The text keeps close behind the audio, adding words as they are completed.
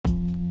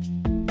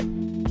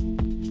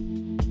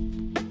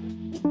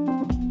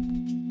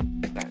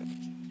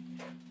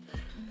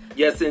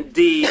Yes,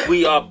 indeed,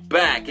 we are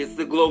back. It's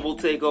the Global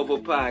Takeover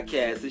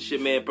Podcast. It's your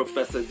man,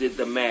 Professor Did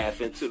the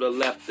Math. And to the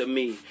left of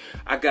me,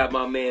 I got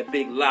my man,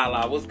 Big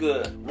Lala. What's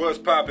good? What's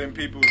poppin',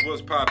 people?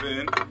 What's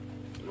poppin'?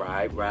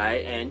 Right.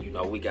 And, you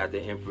know, we got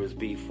the Empress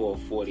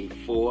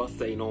B444.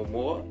 Say no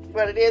more.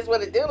 But it is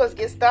what it do. Let's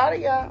get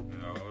started, y'all.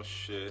 Oh,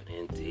 shit.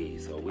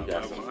 Indeed. So we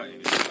got some...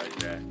 like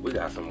that. We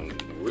got some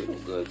real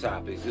good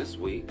topics this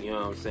week. You know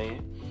what I'm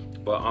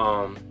saying? But,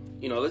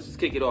 you know, let's just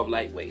kick it off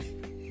lightweight.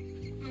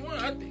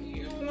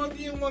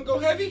 You want to go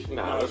heavy?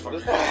 Nah, let's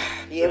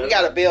yeah, we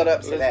got to build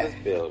up to that. Let's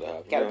build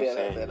up. Got to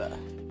build up.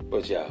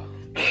 But y'all,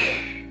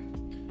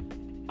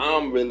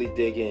 I'm really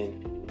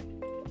digging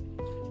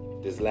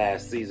this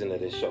last season of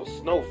this show,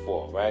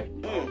 Snowfall, right?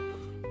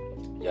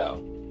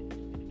 Yo,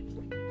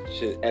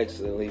 shit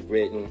excellently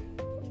written.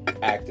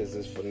 Actors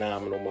is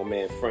phenomenal. My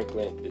man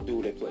Franklin, the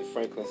dude that played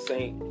Franklin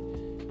Saint,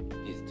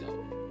 he's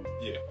dope.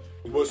 Yeah.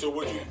 Well, so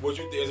what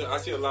you think? I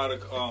see a lot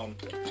of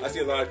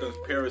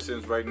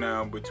comparisons right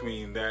now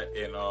between that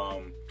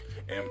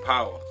and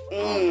Power.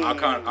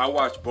 I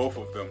watch both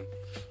of them.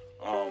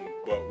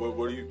 But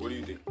what do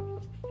you think?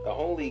 The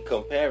only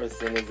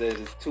comparison is that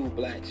it's two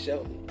black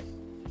shows.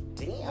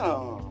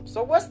 Damn.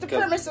 So what's the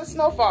premise of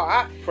Snowfall?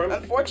 I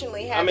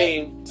unfortunately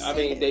haven't. I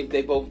mean,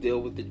 they both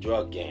deal with the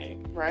drug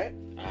gang, right?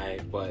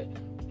 Alright, but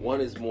one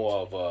is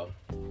more of a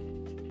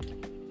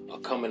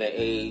coming of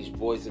age,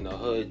 boys in the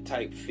hood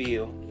type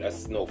feel.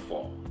 That's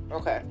Snowfall.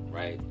 Okay.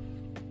 Right?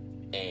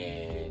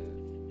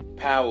 And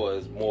Power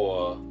is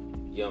more, you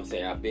know what I'm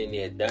saying? I've been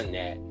there, done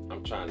that.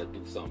 I'm trying to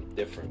do something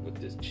different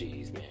with this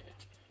cheese, man.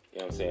 You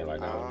know what I'm saying?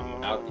 Like,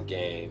 I'm out the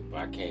game, but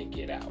I can't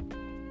get out.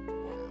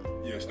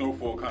 Yeah,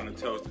 Snowfall kind of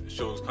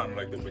shows kind of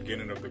like the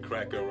beginning of the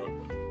crack era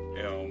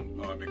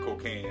and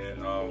cocaine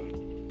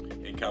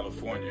in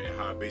California, and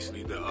how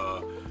basically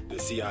the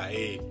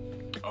CIA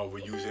were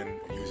using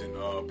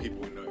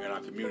people in our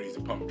communities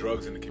to pump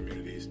drugs in the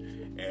communities,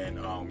 and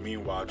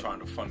meanwhile trying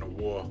to fund the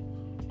war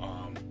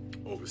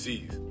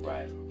overseas.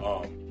 Right.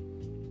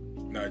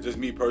 Now, just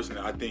me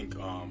personally, I think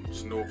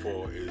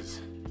Snowfall is,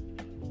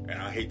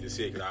 and I hate to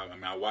say it because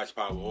I watch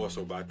Power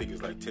also, but I think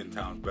it's like 10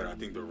 times better. I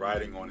think the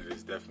writing on it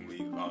is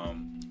definitely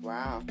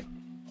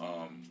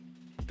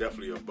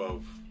definitely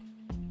above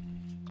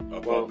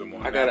them.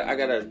 On I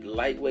gotta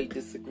lightweight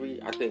disagree.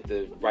 I think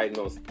the writing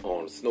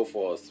on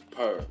Snowfall is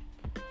superb.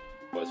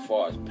 But as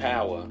far as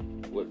Power,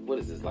 what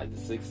is this, like the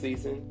 6th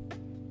season?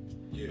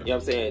 Yeah. You know what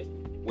I'm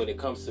saying? When it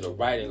comes to the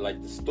writing,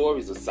 like the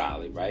stories are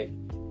solid, right?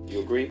 You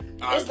agree?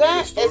 Is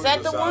that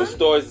the one? The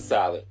stories are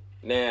solid.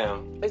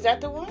 Now. Is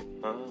that the one?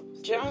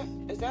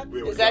 John, is that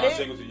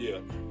it? Yeah.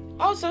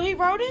 Oh, so he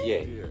wrote it?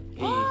 Yeah.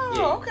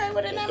 Okay.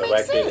 Well, then that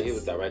makes sense. He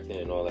was directing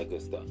and all that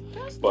good stuff.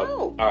 That's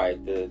dope. All right,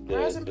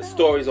 the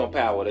stories on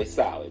Power, they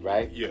solid,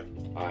 right? Yeah.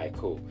 All right,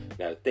 cool.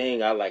 Now, the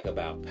thing I like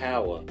about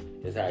Power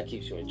is how it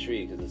keeps you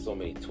intrigued because there's so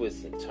many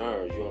twists and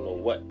turns. You don't know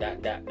what,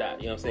 dot. You know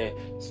what I'm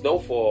saying?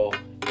 Snowfall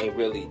ain't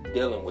really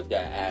dealing with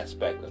that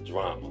aspect of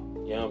drama.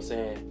 You know what I'm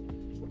saying?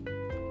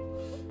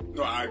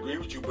 No, I agree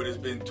with you, but it's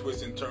been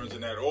twists and turns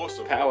in that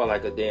also. Power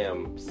like a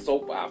damn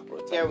soap opera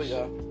type There we shit.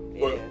 go.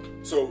 Well,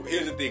 so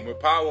here's the thing. With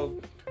Power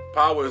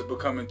is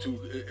becoming too.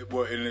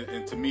 Well,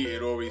 and to me,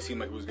 it already seemed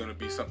like it was going to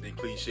be something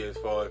cliche as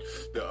far as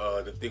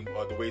the thing,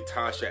 the way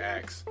Tasha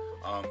acts.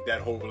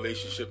 That whole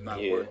relationship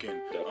not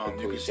working.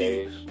 You can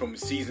see from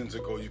seasons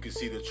ago. You can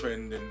see the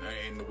trend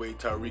and the way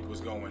Tariq was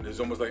going. It's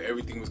almost like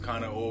everything was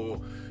kind of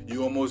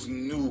you almost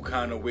knew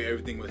kind of where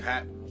everything was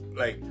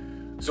like.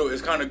 So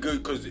it's kind of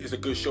good because it's a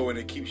good show and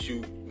it keeps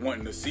you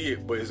wanting to see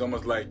it. But it's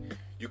almost like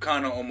you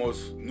kind of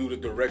almost knew the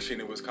direction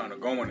it was kind of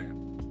going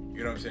in.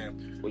 You know what I'm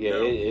saying? Well, yeah,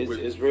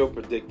 it's real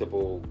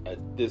predictable at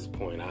this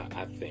point.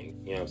 I think.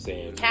 You know what I'm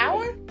saying?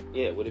 Power?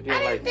 Yeah, would it be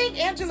I like? didn't think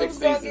Angela was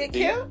gonna get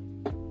killed.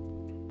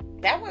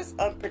 That was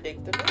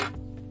unpredictable.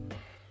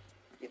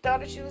 You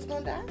thought that she was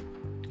gonna die?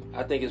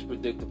 I think it's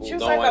predictable. She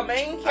was like a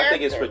main character. I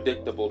think it's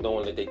predictable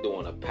knowing that they're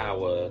doing a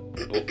Power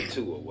Book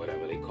 2 or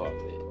whatever they call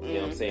it. You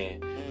know what I'm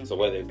saying? So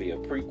whether it be a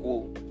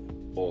prequel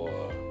or,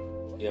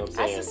 you know what I'm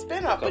saying? That's a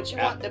spin-off, but you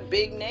want the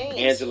big names.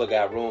 Angela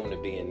got room to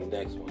be in the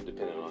next one,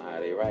 depending on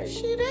how they write.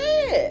 She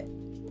did.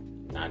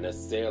 Not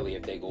necessarily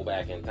if they go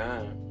back in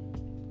time.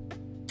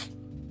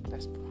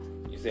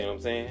 You see what I'm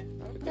saying?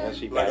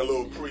 Okay. Like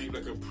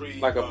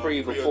a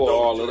pre before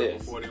all of this.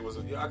 Before there was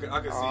I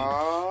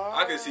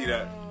can see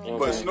that. You know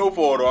but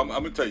Snowfall though, I'm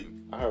gonna tell you.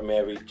 I heard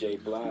Mary J.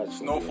 Blige.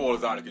 Snowfall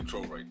is out of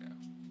control right now.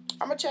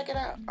 I'm gonna check it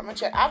out.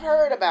 I've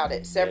heard about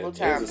it several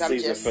times. It was a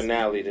season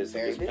finale this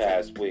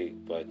past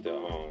week, but the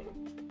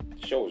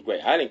show was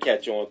great. I didn't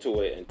catch on to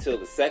it until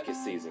the 2nd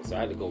season, so I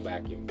had to go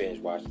back and binge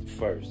watch the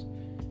first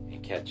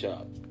and catch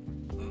up.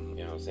 You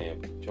know what I'm saying?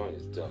 But the joint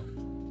is dope.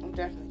 I'm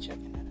definitely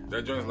checking that out.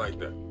 That joint's like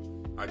that.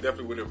 I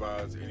definitely would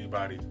advise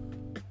anybody.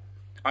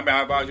 I mean,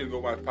 I advise you to go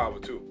watch Power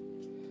too.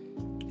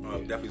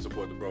 Definitely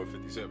support the bro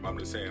 50 Cent. I'm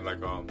just saying, like,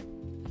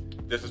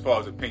 just as far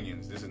as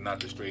opinions, this is not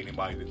to stray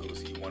anybody to go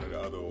see one or the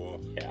other or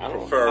I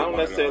don't prefer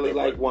necessarily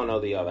like one or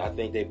the other. I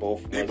think they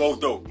both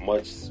dope.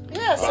 Much.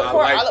 Yeah,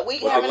 support. We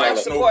have enough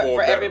support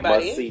for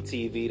everybody. Must see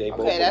TV. They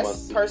both. Okay,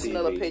 that's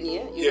personal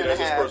opinion. Yeah,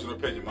 that's his personal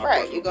opinion.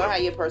 Right, you're gonna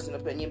have your personal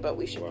opinion, but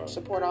we should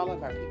support all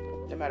of our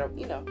people, no matter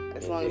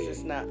as long as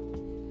it's not.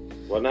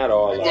 Well, not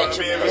all. Well, I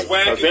mean, if it's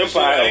wacky,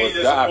 Empire was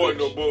garbage.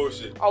 No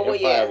bullshit. Oh well,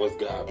 Empire was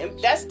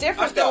garbage. That's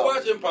different. I still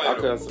watch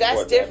Empire.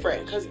 That's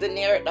different because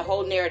the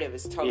whole narrative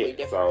is totally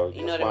different. So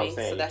you know what I mean?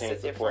 So that's a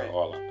different.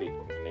 All our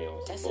people.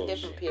 That's a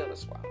different pill to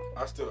swallow.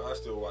 I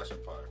still watch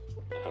Empire.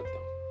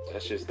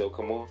 That shit still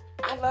come on.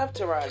 I love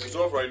Taraji. It's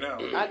off right now.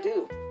 I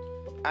do.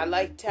 I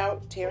like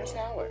Terrence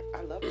Howard.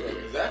 I love him.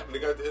 Exactly.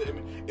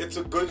 It's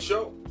a good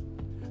show.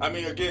 I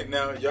mean, again,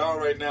 now y'all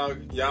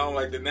don't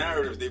like the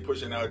narratives they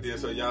pushing out there,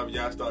 so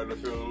y'all starting to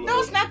feel a little. No,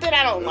 it's not that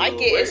I don't like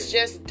it. It's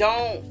just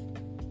don't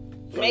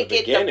make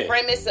it the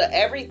premise of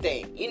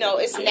everything.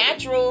 It's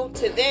natural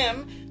to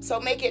them,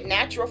 so make it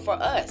natural for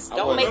us.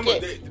 Don't make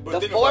it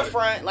the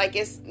forefront like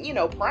it's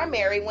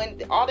primary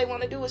when all they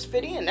want to do is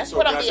fit in. That's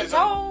what I'm being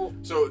told.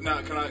 So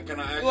now, can I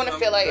ask you want to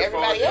feel like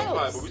everybody else?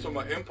 Empire, but we talking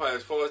about Empire.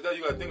 As far as that,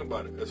 you got to think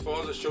about it. As far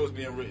as the show's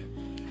being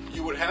written,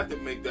 you would have to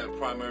make that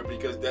primary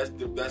because that's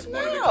one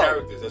of the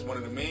characters. That's one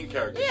of the main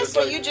characters. Yeah,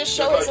 so you just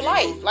show his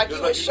life, like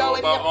you would show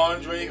about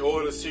Andre,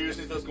 or the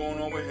seriousness that's going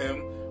on with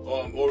him,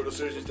 or the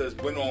seriousness that's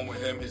went on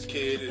with him, his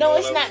kid. No,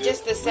 it's not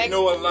just the sex. We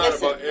know a lot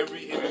about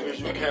every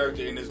individual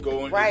character, and it's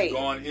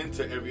gone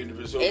into every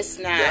individual. So it's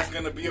not. That's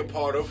going to be a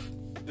part of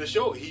the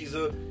show. He's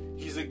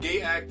a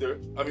gay actor.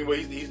 I mean, well,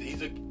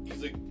 he's a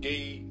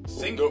gay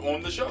singer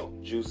on the show.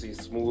 Juicy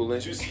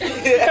Smollett.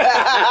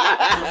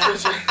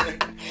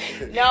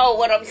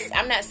 No,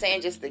 I'm not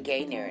saying just the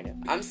gay narrative.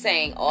 I'm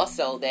saying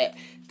also that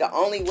the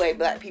only way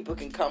black people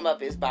can come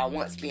up is by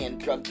once being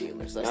drug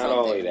dealers or something. Not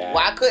only that.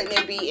 Why couldn't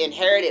it be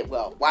inherited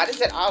wealth? Why does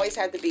it always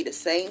have to be the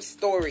same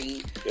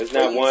story? There's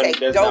not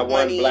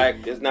one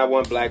black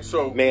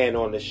man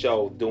on the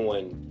show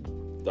doing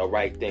the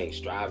right thing,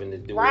 striving to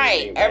do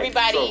right.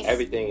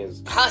 Everything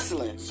is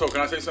hustling. So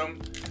can I say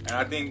something? And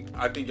I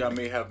think y'all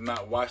may have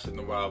not watched it in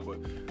a while, but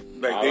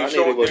like they've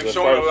shown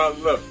a lot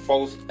of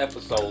first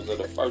episodes of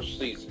the first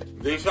season.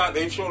 They've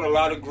shown a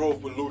lot of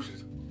growth with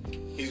Lucius.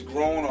 He's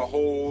grown a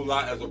whole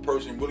lot as a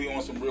person, really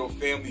on some real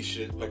family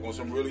shit, like on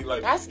some really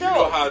like. That's dope. You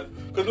know how?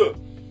 Because look,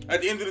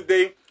 at the end of the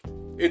day,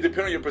 it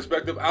depends on your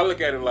perspective. I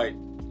look at it like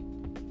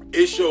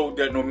it showed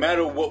that no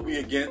matter what we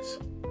against,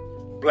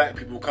 black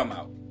people come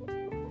out.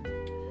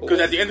 Because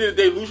at the end of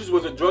the day, Lucius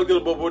was a drug dealer,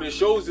 but what it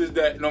shows is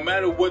that no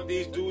matter what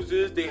these dudes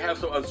is, they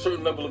have a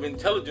certain level of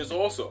intelligence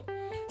also.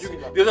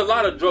 There's a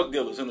lot of drug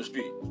dealers in the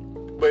street,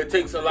 but it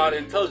takes a lot of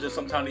intelligence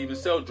sometimes to even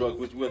sell drugs,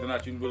 which whether or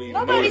not you really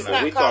even know it or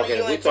not. We talking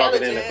in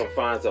the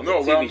confines of a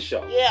TV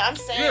show. Yeah, I'm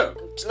saying,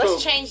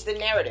 let's change the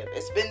narrative.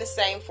 It's been the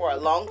same for a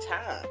long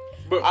time.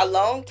 But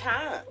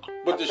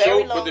the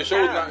show is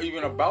not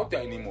even about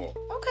that anymore.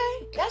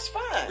 Okay, that's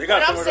fine. They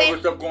got some of the other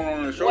stuff going on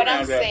in the show now. What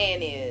I'm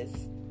saying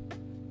is,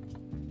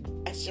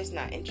 it's just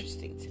not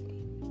interesting to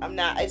me.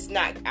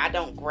 I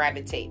don't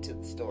gravitate to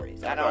the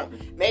stories.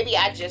 Maybe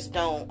I just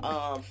don't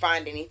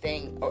find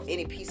anything or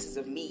any pieces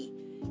of me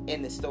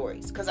in the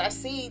stories. Because I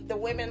see the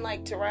women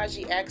like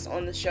Taraji X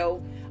on the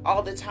show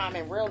all the time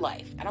in real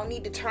life. I don't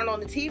need to turn on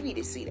the TV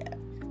to see that.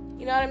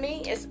 You know what I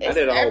mean? I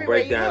did a whole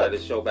breakdown of the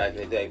show back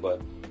in the day,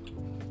 but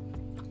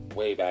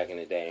way back in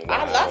the day.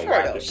 I love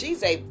her though.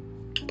 She's a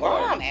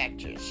bomb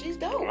actress. She's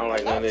dope. I don't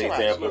like none of the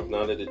examples,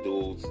 none of the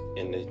dudes,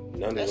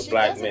 none of the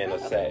black men are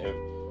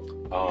satin.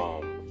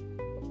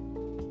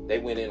 They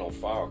went in on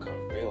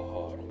Farrakhan real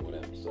hard on one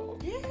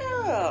episode.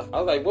 Yeah. I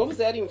was like, what was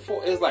that even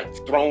for? It was like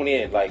thrown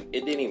in, like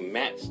it didn't even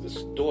match the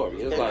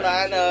story. It was like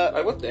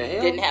what the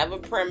hell? Didn't have a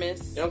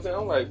premise. You know what I'm saying?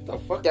 I'm like, the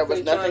fuck. There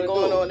was nothing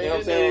going on in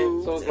the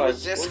news. So it's like,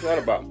 what's that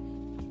about?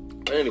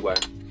 But anyway,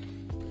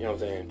 you know what I'm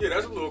saying? Yeah,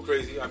 that's a little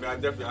crazy. I mean, I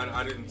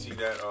didn't see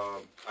that.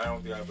 I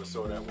don't think I ever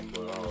saw that one,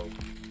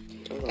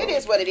 but it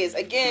is what it is.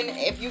 Again,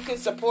 if you can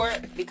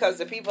support, because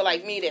the people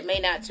like me that may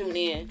not tune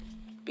in,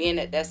 being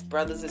that that's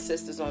brothers and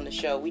sisters on the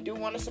show, we do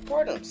want to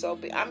support them. So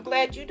I'm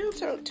glad you do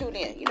tune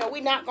in.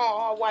 We're not going to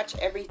all watch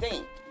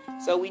everything.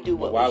 So we do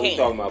what we can. While we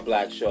talking about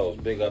black shows,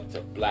 big up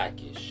to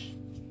Blackish.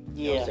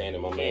 Yeah. You know what I'm saying?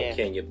 And my man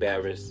Kenya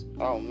Barris.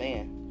 Oh,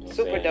 man. You know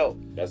super dope.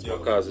 That's my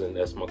cousin.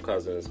 That's my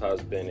cousin's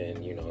husband.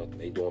 And,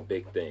 they doing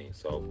big things.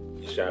 So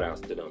shout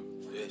outs to them.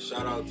 Yeah,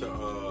 shout out to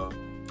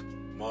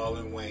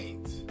Marlon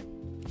Wayans.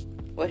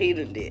 What he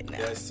done did now.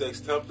 That sex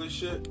template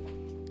shit.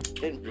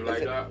 You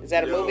like that? Is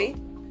that a movie?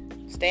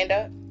 Stand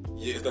up?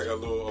 Yeah, it's like a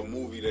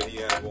movie that he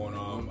had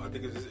on. I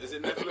think is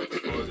it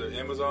Netflix or is it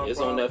Amazon? It's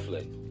on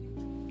Netflix.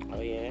 Oh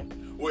yeah.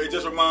 Well, it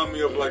just reminds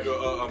me of like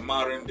a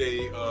modern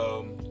day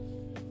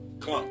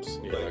Clumps.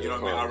 Yeah, like, you know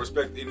what I mean? I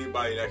respect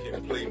anybody that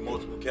can play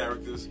multiple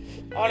characters.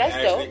 Oh, that's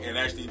dope. And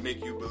actually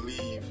make you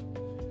believe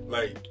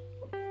like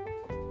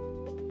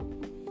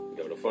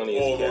the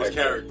funniest all those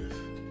characters.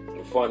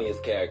 The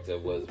funniest character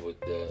was when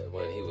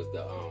he was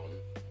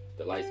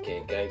the light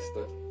skinned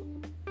gangster.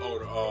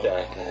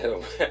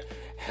 Oh,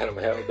 Had him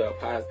held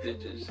up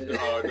hostage and shit.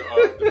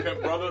 The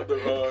pimp brother,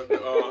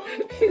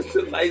 He's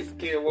the light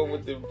skinned one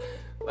with the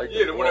like.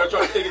 Yeah, the one that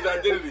tried to take his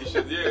identity.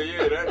 Shit.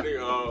 Yeah, that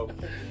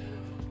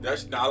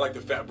nigga. I like the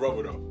fat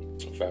brother though.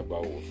 Fat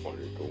brother was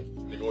funny, cool.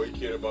 Nigga, all he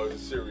cared about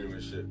his cereal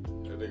and shit.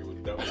 That nigga was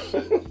dumb as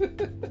shit.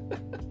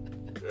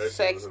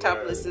 Sex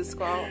Topless is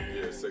called.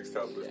 Yeah, Sex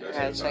Topless. I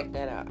gotta check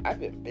that out. I've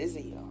been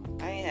busy, y'all.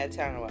 I ain't had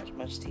time to watch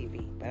much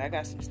TV, but I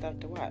got some stuff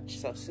to watch.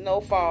 So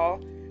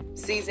Snowfall,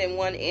 season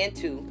 1 and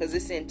 2, because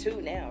it's in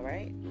 2 now,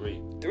 right?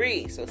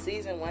 3. So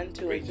season 1,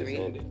 2, and 3.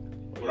 Ended.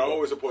 But I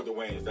always support the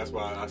Wayans. That's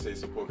why I say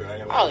support.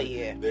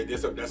 Yeah.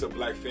 That's a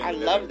black family. I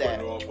love that.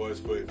 Been on for us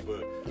for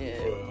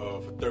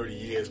 30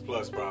 years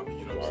plus, probably.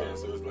 You know what I'm saying?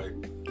 So it's like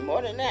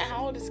more than that.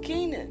 How old is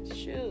Keenan?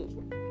 Shoot.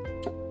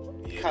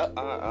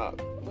 Yeah.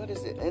 What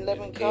is it?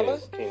 11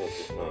 Colors?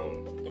 Keenan's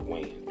the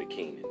Wayans, the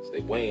Keenans.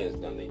 The Wayans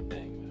done their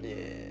thing.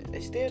 Yeah,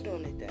 they still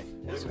doing their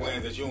thing. It's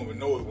Wayans that you don't even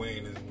know what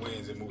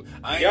Wayans in movie.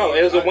 Yo,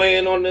 it was a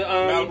Wayne on the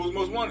Malibu's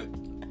Most Wanted.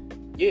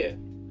 Yeah.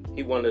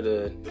 He wanted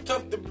the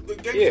tough, the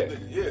gangster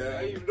nigga. Yeah,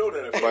 I didn't even know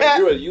that.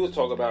 But you was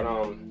talking about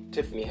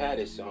Tiffany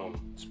Haddish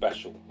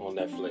special on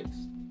Netflix.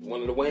 One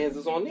of the Wayans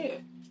is on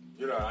there.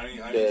 You know, I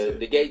didn't see it.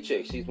 The gay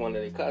chick, she's one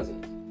of their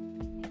cousins.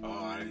 Oh,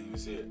 I didn't even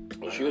see it.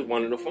 Well, she was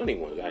one of the funny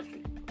ones,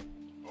 actually.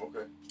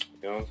 Okay.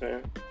 You know what I'm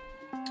saying?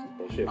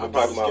 But shit, I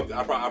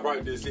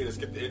probably did see it and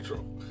skip the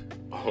intro.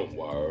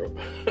 Word.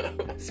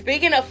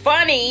 Speaking of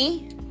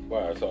funny.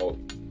 Word, so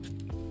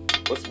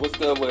what's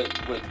good with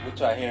what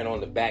y'all hearing on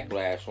the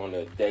backlash on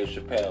the Dave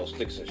Chappelle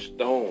Sticks and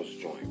Stones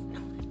joint?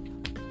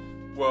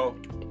 Well,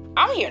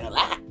 I'm hearing a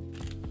lot.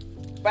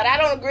 But I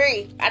don't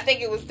agree. I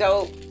think it was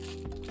dope.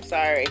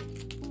 Sorry.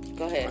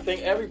 Go ahead. I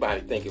think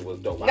everybody think it was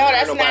dope. No,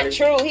 that's not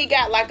true. He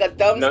got like a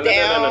thumbs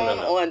down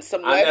on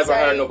some website. I never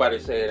heard nobody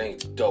say it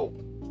ain't dope.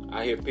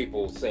 I hear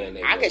people saying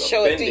they was offended. I can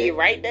show it to you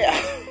right now.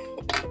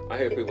 I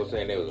hear people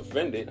saying they was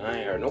offended. I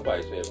ain't heard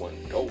nobody say it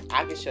wasn't dope.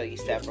 I can show you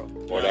several.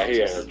 Or that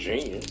he ain't a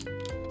genius.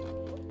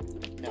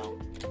 No.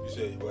 You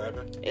said what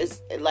happened? It's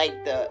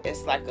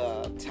like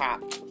a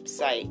top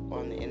site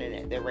on the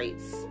internet that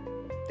rates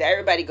that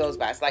everybody goes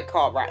by. It's like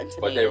called Rotten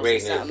Tomatoes. But they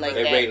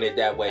rating it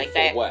that way like for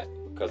that. What?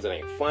 Because it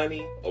ain't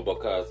funny or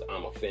because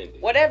I'm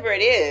offended? Whatever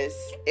it is,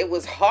 it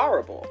was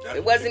horrible.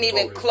 It wasn't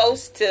even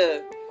close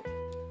to.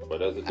 But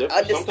there's a difference.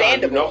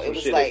 Understandable. Sometimes some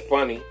shit is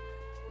funny,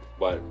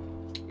 but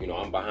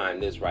I'm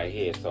behind this right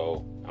here,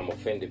 so I'm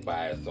offended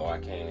by it, so I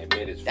can't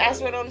admit it's funny. That's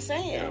what I'm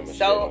saying.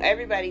 So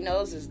everybody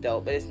knows it's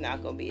dope, but it's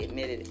not going to be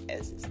admitted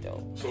as it's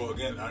dope. So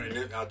again, I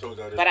told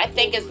you. But I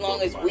think as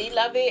long as we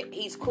love it,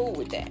 he's cool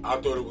with that.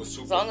 I thought it was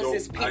super dope. As long as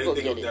his I people didn't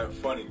think get it was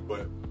that funny,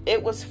 but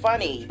it was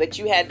funny. But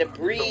you had to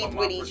breathe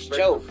with each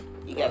joke.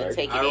 You got to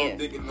take it in. I don't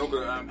think it. No,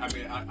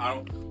 I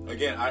don't.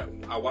 Again,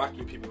 I watched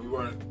with people. We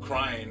weren't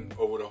crying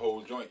over the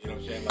whole joint. You know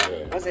what I'm saying?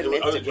 Like, was it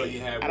meant to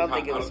be? I don't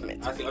think it was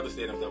meant to be. I see other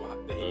stand-ups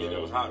that he did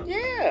that was hotter.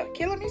 Yeah,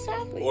 Killing Me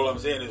Softly. All I'm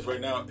saying is right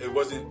now, it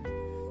wasn't.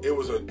 It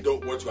was a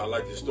dope work. I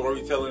like the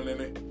storytelling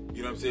in it.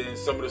 You know what I'm saying?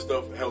 Some of the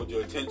stuff held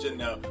your attention.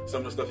 Now,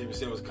 some of the stuff he was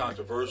saying was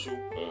controversial.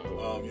 You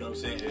know what I'm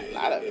saying?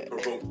 It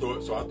provoked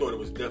thought. So I thought it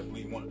was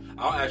definitely one.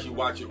 I'll actually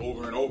watch it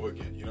over and over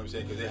again. You know what I'm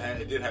saying? Because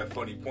it did have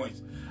funny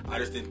points. I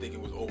just didn't think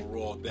it was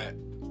overall that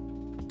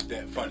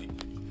funny.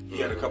 He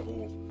had a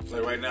couple,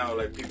 like right now,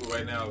 like people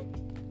right now,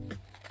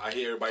 I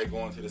hear everybody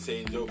going to the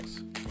same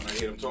jokes when I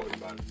hear them talking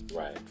about it.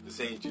 Right. The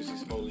same Juicy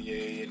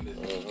Smollier and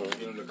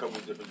a couple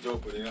of different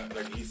jokes, but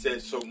like he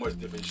said so much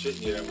different shit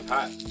in here that was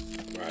hot.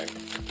 Right.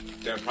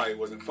 That probably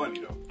wasn't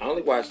funny though. I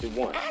only watched it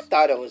once. I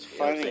thought it was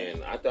funny. You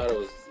know I thought it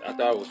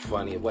was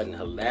funny. It wasn't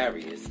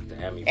hilarious to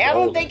have me. I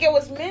don't think it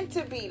was meant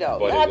to be though.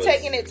 Y'all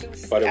taking it too.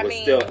 But it was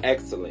still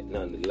excellent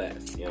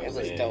nonetheless. You know what I'm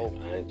saying? It was dope.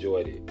 I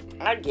enjoyed it.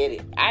 I get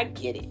it.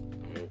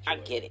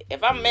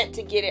 If I'm meant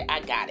to get it, I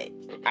got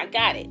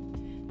it.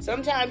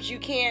 Sometimes you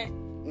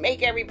can't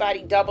make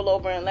everybody double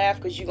over and laugh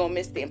because you're going to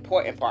miss the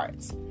important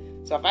parts.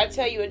 So if I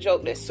tell you a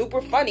joke that's super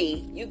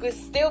funny, you could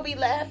still be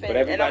laughing.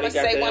 But and I'm going to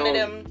say one of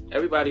them.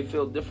 Everybody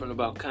feel different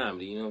about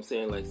comedy. You know what I'm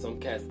saying? Like some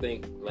cats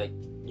think like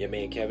your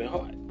man Kevin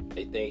Hart.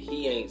 They think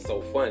he ain't so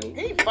funny.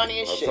 He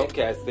funny as shit. Some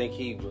cats think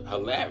he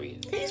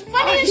hilarious. He's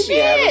funny as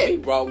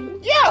shit.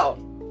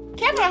 Yo.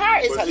 Kevin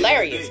Hart is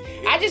hilarious.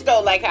 I just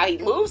don't like how he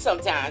moves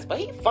sometimes, but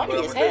he's funny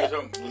as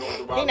hell.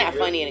 He's not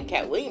funnier than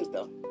Cat Williams,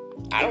 though.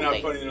 He's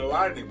not funny than a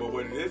lot of things, but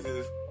what it is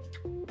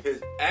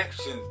his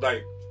actions,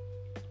 like,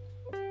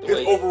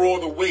 his overall,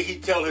 the way he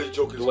tell his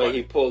joke is funny. The way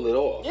he pull it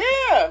off.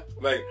 Yeah.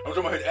 Like, I'm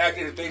talking about his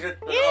acting, his thing.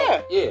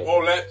 Yeah.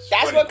 All that's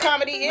funny. What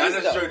comedy is,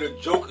 not necessarily the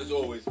joke is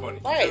always funny.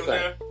 Right. You know what I'm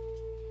saying?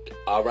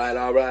 All right.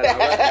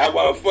 That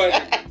was funny.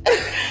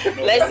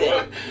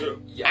 Listen,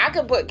 I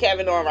could put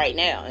Kevin on right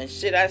now, and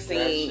shit I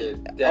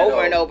seen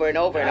over and over and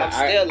over, and I'm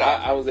still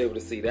laughing. I was able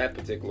to see that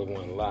particular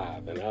one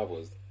live, and I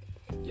was,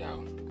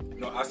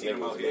 No, I seen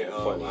him out here.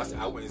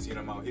 I went and seen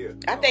him out here.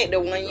 I think the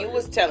one you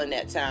was telling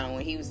that time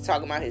when he was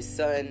talking about his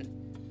son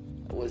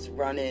was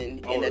running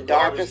in the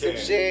dark or some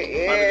shit.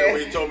 Yeah. The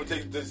way he told him to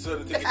take the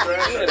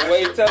trash. The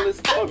way he tell his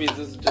stories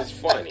is just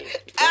funny.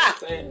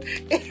 saying?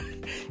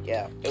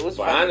 Yeah, it was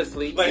But funny.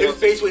 honestly, Like his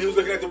face when he was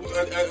looking at the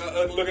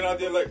looking out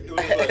there, like it was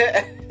like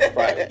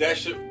right.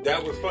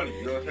 that was funny.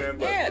 You know what I'm saying?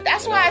 But, Yeah,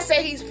 that's why I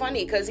say he's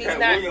funny, because he's Cat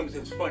not. Williams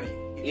is funny.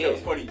 He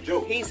tells funny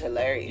jokes. He's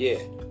hilarious. Yeah.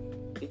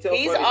 He tells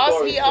He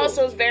funny also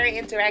stories, is very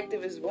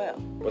interactive as well.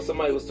 But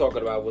somebody was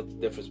talking about what the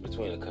difference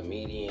between a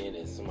comedian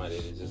and somebody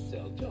that just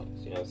tells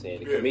jokes. You know what I'm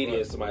saying? The comedian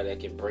is somebody that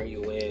can bring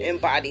you in,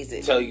 embodies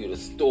it, tell you the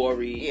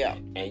story, yeah,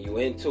 and you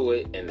into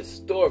it, and the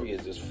story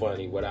is just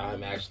funny without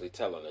him actually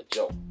telling a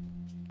joke.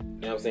 You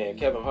know what I'm saying?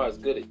 Kevin Hart's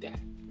good at that.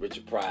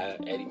 Richard Pryor,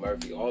 Eddie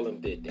Murphy, all of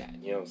them did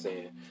that. You know what I'm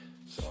saying?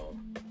 So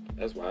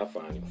that's why I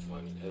find him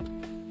funny.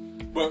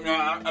 But no,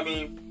 I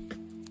mean,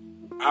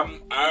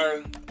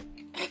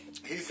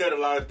 he said a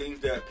lot of things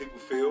that people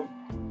feel.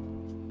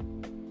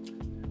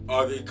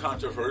 Are they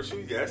controversial?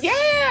 Yes.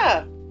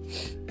 Yeah.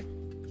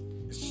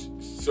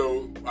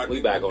 So I we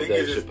think back the on thing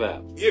Dave is,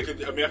 Chappelle. Yeah,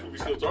 because I mean, that's what we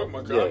still talking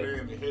about comedy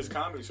and his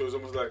comedy. So it's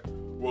almost like,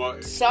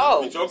 well,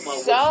 so we talking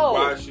about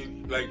why she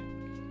like.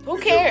 Who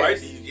cares? Right,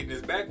 he's getting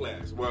his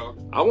backlash. Well,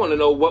 I want to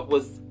know what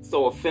was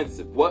so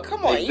offensive. What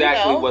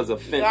exactly was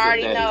offensive that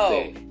he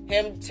said?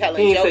 Him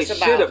telling he jokes didn't say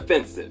about shit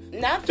offensive.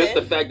 Nothing. Just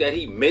the fact that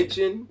he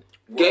mentioned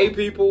gay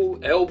people,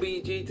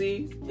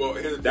 LBGTs. Well,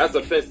 that's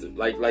offensive.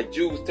 Like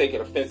Jews take it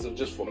offensive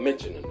just for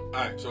mentioning them. All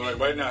right, so like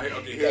right now,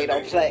 okay, they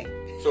don't play.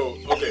 So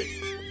okay,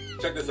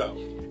 check this out.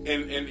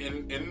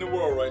 In the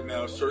world right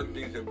now, certain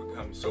things have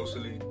become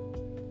socially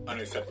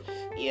unacceptable.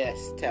 Yes,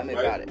 tell me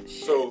about it.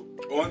 So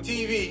on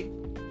TV,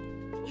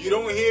 you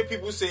don't hear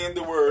people saying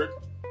the word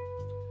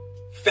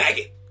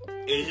faggot.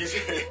 And he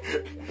said,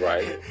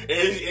 right.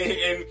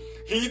 And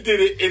he did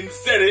it and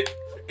said it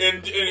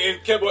and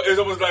kept on. It's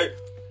almost like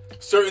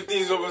certain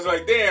things almost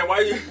like, damn,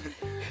 why you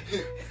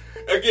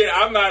again,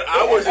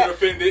 I wasn't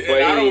offended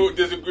and I don't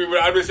disagree with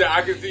it. I'm just saying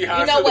I can see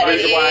how the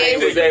reason why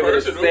he was able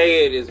to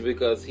say it is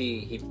because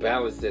he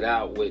balanced it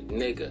out with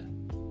nigga.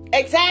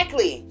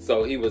 Exactly.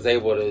 So he was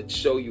able to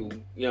show you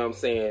know what I'm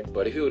saying?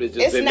 But if he would have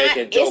just been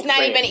making jokes, it's not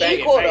saying, even faggot,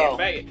 equal faggot, though.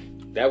 Faggot,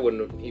 that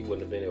he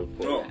wouldn't have been able to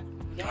pull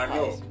that. I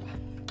know.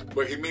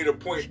 But he made a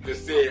point to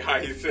say how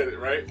he said it,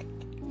 right?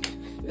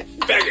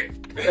 Faggot.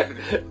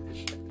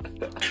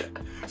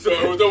 So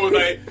it was almost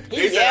like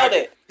he yelled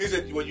it. He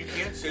said, well, you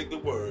can't say the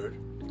word.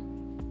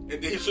 And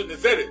then he shouldn't have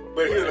said it.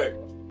 But he was like,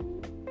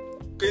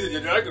 he said,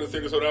 you're not going to say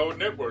this on our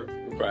network.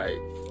 Right.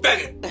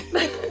 Faggot.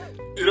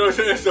 You know what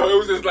I'm saying? So it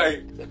was just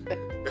like,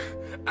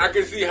 I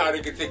can see how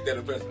they could take that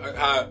offense.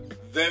 I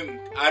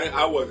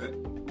wasn't.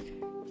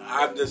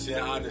 I'm just saying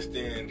I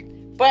understand.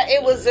 But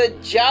it was a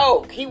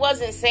joke. He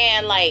wasn't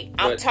saying like,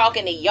 I'm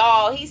talking to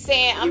y'all. He's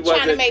saying I'm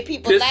trying to make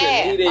people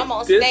laugh. I'm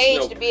on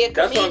stage to be a comedian.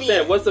 That's what I'm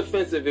saying. What's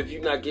offensive if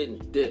you're not getting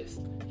dissed?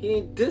 He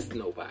ain't dissed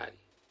nobody.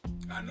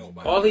 I know.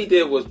 All he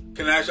did was.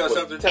 Can I ask y'all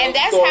something? And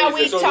that's how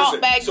we talked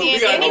back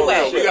then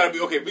anyway. We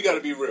gotta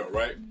be real,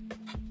 right?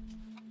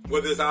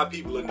 Whether it's our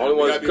people or not. Only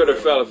ones could have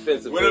felt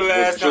offensive. When the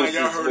last time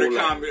y'all heard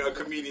a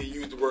comedian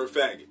use the word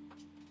faggot?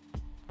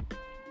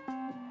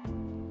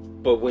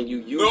 But when you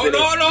use no. I'm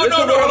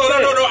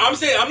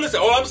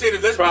listening. All I'm saying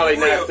is let's probably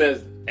be real. not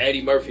since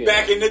Eddie Murphy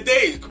back in the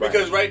days,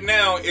 because right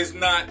now it's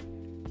not.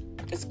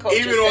 It's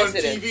even on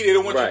TV, they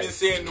don't want you to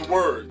saying the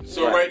word.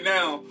 So right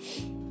now,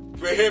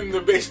 for him to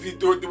basically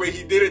do it the way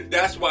he did it,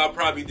 that's why I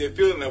probably did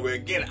feeling that way.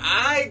 Again,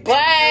 I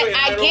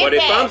get but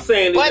if I'm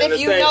saying, but if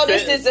you know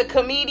this is a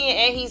comedian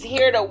and he's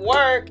here to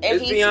work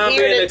and he's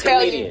here to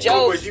tell you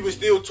jokes, but you was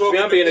still talking.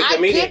 Beyond being a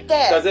comedian, I get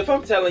that. Because if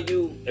I'm telling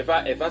you, if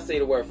I say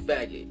the word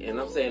faggot and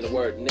I'm saying the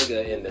word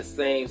nigga in the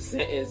same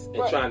sentence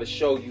and trying to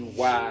show you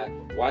why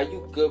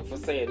you good for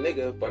saying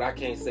nigga, but I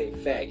can't say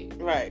faggot,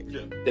 right?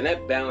 Yeah. Then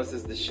that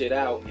balances the shit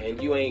out,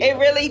 and you ain't. It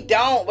really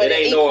don't, but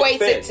it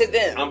equates it to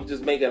them. I'm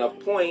just making a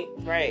point,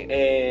 right?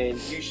 And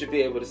you should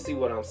be able to see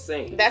what I'm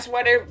saying. That's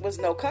why there was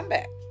no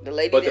comeback. The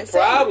lady. But didn't the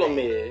problem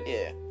is,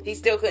 he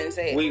still couldn't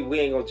say it. We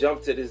ain't gonna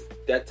jump to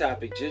that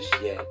topic just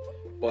yet.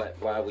 But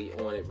while we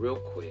on it real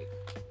quick,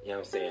 you know what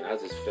I'm saying? I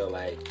just feel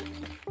like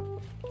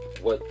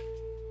what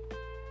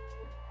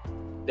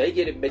they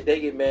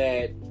get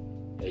mad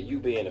at you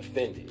being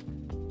offended.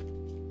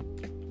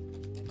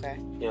 Okay.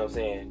 You know what I'm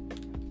saying?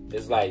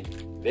 It's like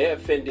they're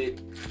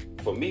offended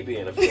for me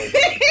being offended.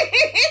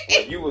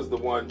 When you was the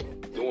one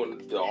doing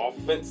the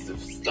offensive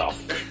stuff.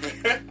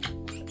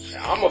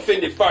 I'm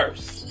offended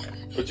first.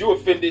 But you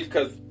offended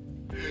because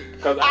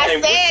I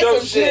ain't with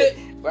your shit.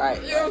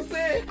 Right. You know what I'm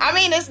saying? I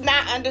mean, it's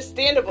not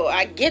understandable.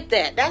 I get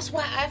that. That's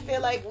why I feel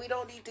like we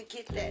don't need to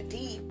get that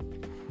deep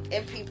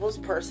in people's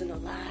personal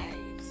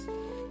lives.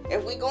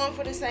 If we going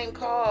for the same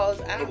cause,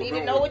 I don't need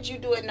to know what you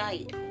do at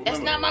night. That's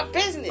not my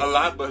business. A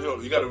lot, but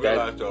you got to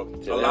realize though,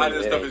 a lot of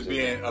this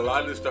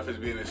stuff is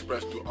being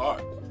expressed through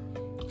art.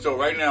 So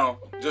right now,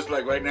 just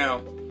like right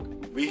now,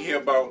 we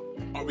hear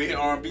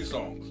R&B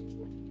songs.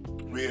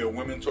 We hear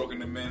women talking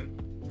to men.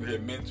 We hear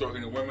men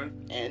talking to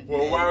women. And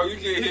wow, you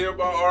can't hear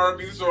about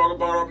R&B song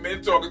about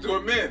men talking to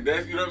a man.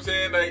 That's, you know what I'm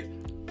saying? Like,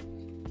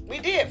 we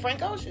did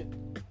Frank Ocean.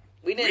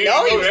 We didn't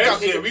know he was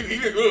talking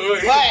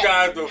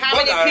to.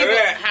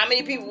 How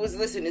many people was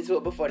listening to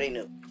it before they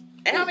knew?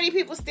 And how many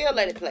people still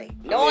let it play?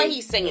 Knowing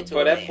he's singing to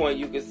For a that man. point,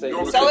 you could say.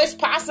 No, So it's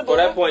possible. For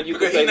that point, you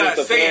could Because say he's not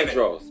Luther saying it.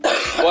 Vandross.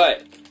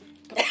 But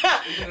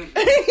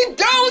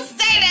Don't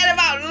say that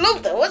about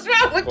Luther. What's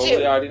wrong with well, you?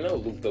 we already know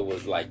Luther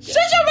was like that.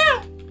 Shut your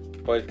mouth.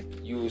 But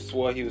you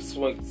swore he was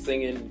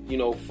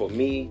singing, for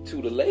me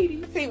to the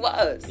ladies. He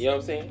was. You know what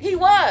I'm saying? He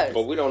was.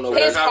 But we don't know.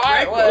 His what-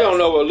 heart we was. We don't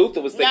know what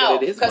Luther was thinking No,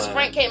 in his because mind.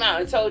 Frank came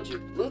out and told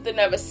you. Luther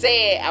never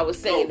said I was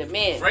singing No, to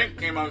men. Frank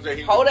came out and said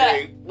he Hold was up.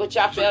 gay. What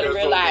y'all fail to Took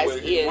that song realize the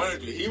way he is wanted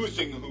to. He was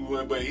singing who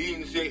would, but he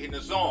didn't say it in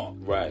the song.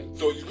 Right.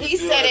 So you can he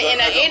still, said it in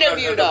an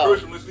interview though.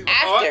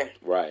 After.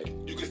 Right.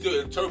 You can still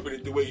interpret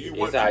it the way you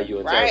want It's how to. you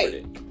interpret Right.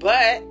 it.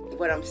 But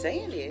what I'm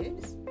saying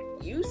is,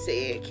 you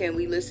said, can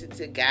we listen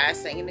to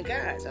guys singing to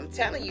guys? I'm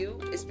telling you,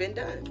 it's been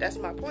done. That's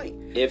my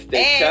point. If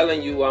they And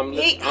telling you I'm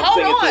singing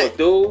hold to a on.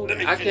 dude, Let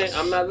me I finish.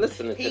 can't. I'm not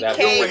listening to He that.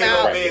 came When his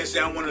out- man say,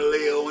 I want to lay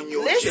on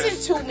your chest.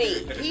 Listen to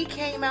me. He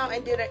came out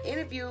and did an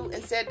interview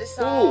and said the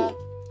song.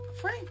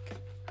 Frank,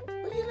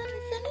 will you let me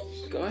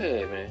finish? Go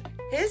ahead, man.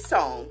 His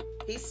song,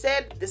 he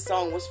said the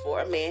song was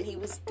for a man he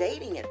was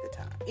dating at the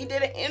time. He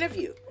did an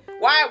interview.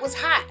 Why it was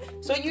hot.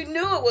 So you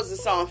knew it was a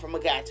song from a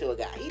guy to a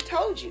guy. He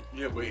told you.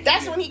 Yeah, but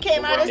That's when he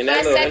came out as In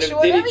that little bisexual interview,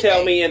 and did he tell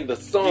everything. me in the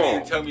He song?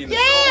 didn't tell me in the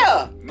Yeah.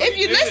 song. No, If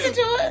he you listen didn't.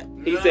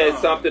 to it. He Nah. said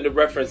something to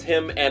reference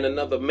him and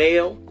another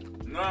male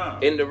Nah.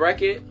 in the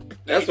record.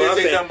 That's He what did I'm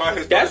say saying. something about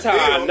his That's how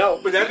daughter's I know.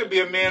 But that could be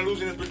a man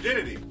losing his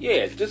virginity.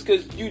 Yeah, just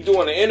because you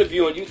doing an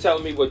interview and you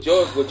telling me what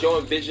your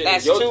envision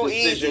That's and your too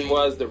decision easy.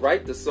 was to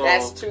write the song.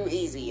 That's too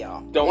easy,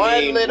 y'all. Don't One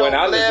mean little when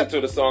I blip, listen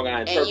to the song,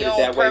 I interpret you it don't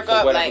that way perk for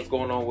up whatever's like-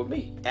 going on with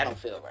me. that don't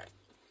feel right.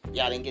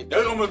 Y'all didn't get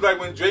That's that. almost like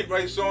when Drake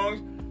writes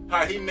songs,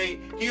 how he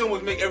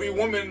almost make every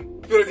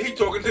woman feel that he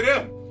talking to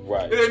them.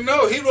 Right. They didn't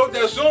know he wrote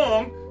that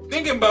song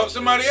thinking about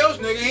somebody else,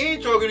 nigga. He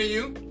ain't talking to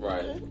you.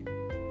 Right.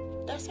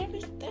 That's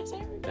everything.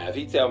 Now, if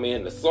he tell me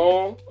in the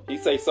song, he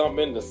say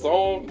something in the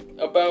song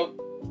about,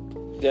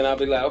 then I'll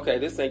be like, okay,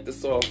 this ain't the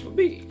song for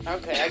me.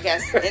 Okay, I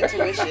guess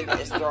intuition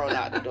is thrown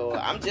out the door.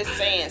 I'm just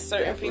saying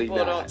certain Definitely people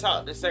not. don't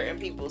talk to certain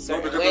people No,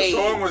 certain because ways.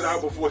 the song was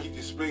out before he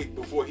expressed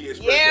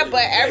Yeah, that but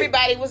he was gay.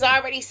 everybody was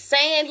already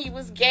saying he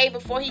was gay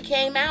before he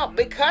came out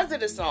because of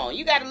the song.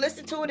 You got to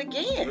listen to it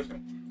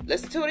again.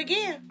 Listen to it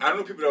again. I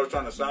know people that were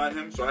trying to sign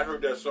him, so I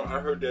heard that song. I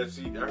heard that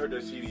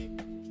CD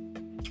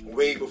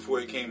way before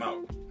it came out.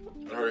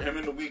 I heard him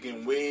in the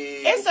weekend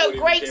way. It's before a it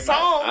great came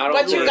song, I don't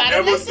but you know. got to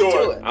Never listen to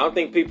thought- it. I don't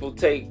think people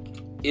take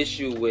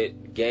issue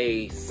with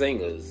gay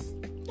singers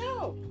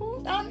No,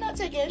 I'm not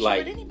taking issue like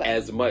with anybody.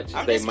 as much as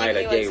I'm they just might giving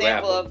a you an gay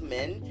example rapper. of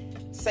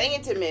men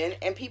singing to men,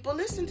 and people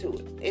listen to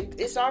it.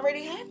 It's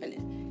already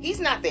happening. He's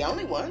not the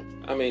only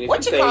one. I mean, if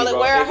What you you say call he it, wrote,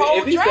 wear a whole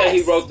if he say he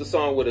dress. wrote the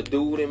song with a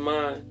dude in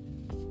mind,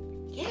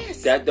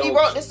 Yes, That don't- he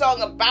wrote the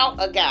song about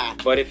a guy.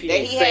 but if he that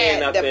ain't he saying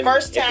had nothing, the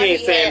first if time he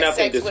ain't saying had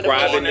nothing sex with a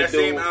describing On the that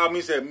same dude, album,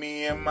 he said,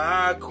 "Me and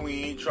my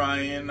queen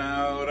trying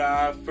out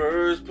our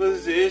first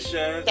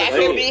position." That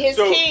could could be his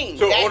king.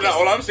 So That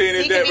all I'm saying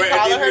is he that could be right at the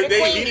calling end her of the the day,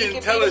 queen. he He didn't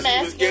could tell be us the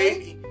he was masculine.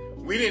 gay.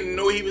 We didn't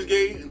know he was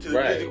gay until the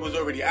Right. music was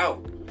already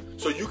out.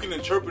 So you can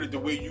interpret it the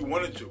way you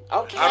wanted to.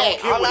 Okay, I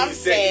don't care all what I'm he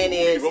said, saying who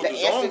he is wrote the the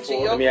song answer to for.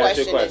 your Let me ask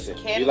you a question is,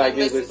 question. can You like we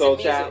Music listen Soul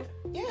to Child?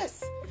 music?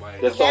 Yes. Right.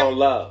 the Yeah. song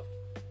 "Love"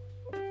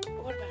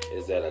 What about it?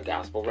 is that a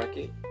gospel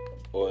record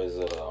or is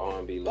it an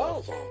R&B love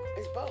Both. song?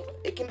 It's both.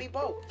 It can be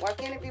both. Why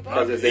can't it be both?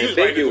 Because it's He was writing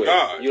to ambiguous.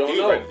 God. You don't he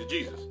was know. writing to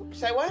Jesus.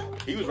 Say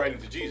what? He was writing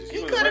to Jesus. He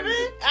wasn't could have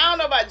writing been. I don't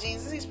know about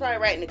Jesus. He's probably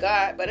writing to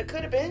God, but it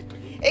could have been.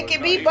 It could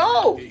No, be he-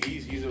 both.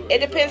 he's It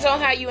depends on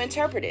how you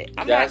interpret it.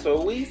 I'm That's not.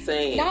 what we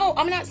saying. No,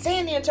 I'm not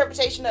saying the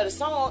interpretation of the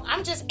song.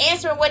 I'm just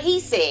answering what he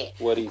said.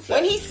 What he said.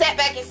 When he sat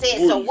back and said,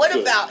 What "So he what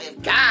said. about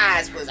if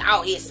guys was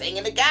out here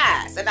singing to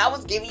guys?" And I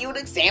was giving you an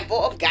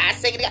example of guys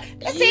singing to guys.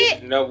 That's Yeah,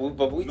 it. No,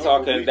 but we No,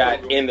 talking we that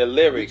talking- in the We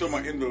lyrics. talking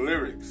about in the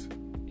lyrics.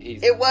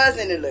 He's, It was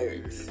in the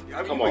lyrics. I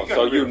mean, come you on, gotta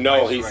so be you a know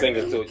Christ he's right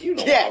singing now. to it. You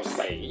know Yes. what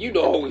I'm saying. You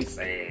know who he's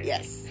saying.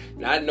 Yes.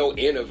 Not no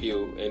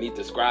interview, and he's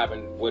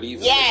describing what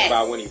he's Yes. thinking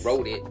about when he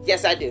wrote it.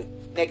 Yes, I do.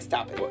 Next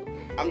topic. What?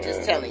 I'm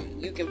just telling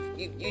you.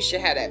 You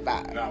should have that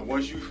vibe. Now,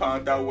 once you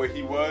found out what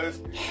he was,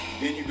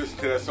 then you listen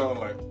to that song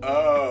like,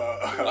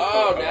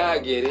 Oh, now I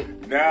get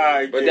it. Now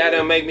I get But that it.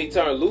 don't make me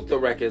turn Luther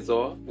records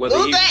off. Luther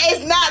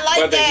is not like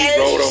whether that. he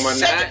wrote 'em or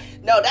Shut not. it.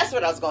 No, that's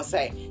what I was gonna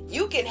say.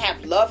 You can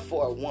have love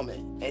for a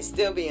woman and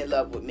still be in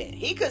love with men.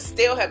 He could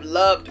still have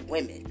loved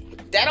women.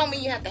 That don't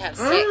mean you have to have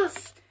Huh?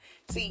 sex.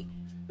 See,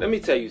 Let me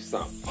tell you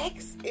something.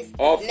 sex is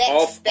Off- next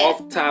off- step.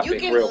 off topic You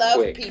can real love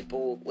quick.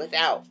 people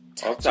without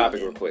touching Off topic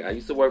them. real quick. I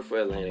used to work for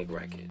Atlantic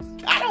Records.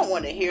 I don't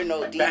want to hear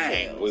no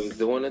details. We was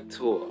doing a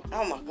tour.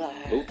 Oh my god.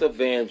 Luther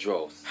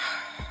Vandross,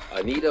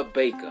 Anita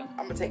Baker,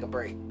 I'm gonna take a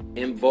break.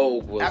 In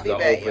Vogue was I'll be the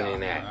back,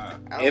 opening y'all. act. I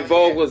don't In wanna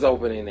Vogue hear it. was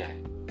opening act.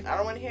 I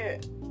don't want to hear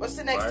it. What's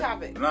the next Right?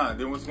 topic? Nah,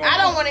 then what's going on?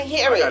 I don't want to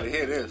hear I it. got to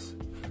hear this.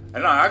 Nah,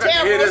 I got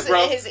Tell to hear this, Wilson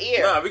bro. in his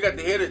ear. Nah, we got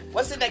to hear it.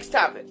 What's the next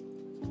topic?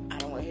 I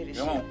don't want to hear this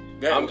Come shit. on.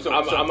 Yeah, I'm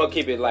gonna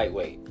keep it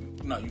lightweight.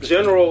 No, you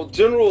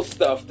General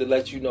stuff to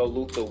let you know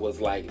Luther was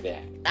like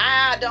that.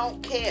 I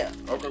don't care.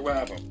 Okay, what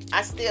happened?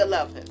 I still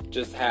love him.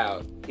 Just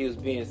how he was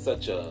being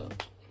such a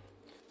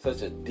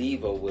such a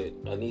diva with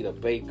Anita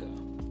Baker.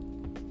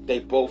 They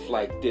both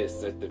like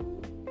this at the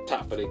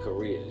top of their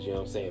careers. You know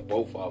what I'm saying?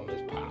 Both of them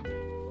is popping. You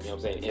know what I'm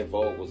saying? In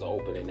Vogue was an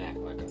opening act,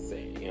 like I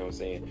said. You know what I'm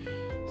saying?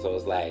 So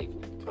it's like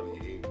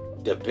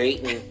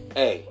debating.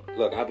 Hey,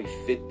 look, I'll be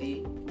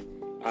 50.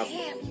 I'm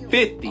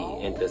 50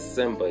 in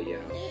December,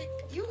 y'all. Nick,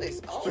 you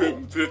is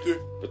old. 50.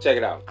 But check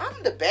it out.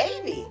 I'm the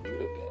baby. You the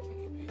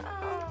baby.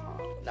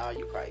 Oh, no,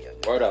 you probably young.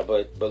 Word up,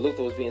 but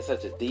Luther was being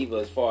such a diva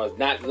as far as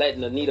not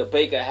letting Anita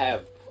Baker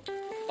have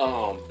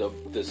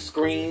the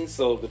screen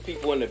so the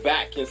people in the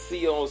back can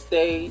see on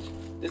stage.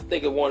 This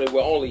nigga wanted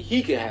where only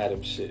he can have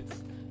them shits.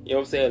 You know what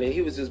I'm saying? And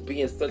he was just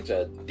being such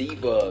a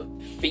diva,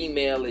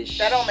 female-ish.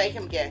 That don't make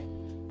him gay.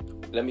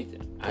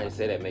 I didn't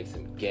say that makes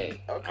him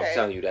gay. Okay. I'm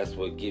telling you, that's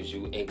what gives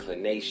you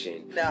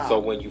inclination. No. So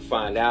when you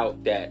find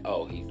out that,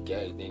 oh, he's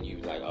gay, then you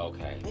like,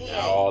 okay,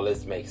 now all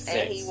this makes sense.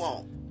 And he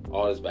won't.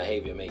 All this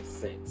behavior makes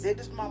sense. Did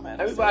his mama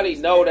ever Everybody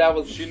know that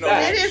was She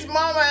fact. Did his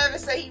mama ever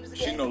say he was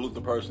gay? She know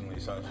Luther personally,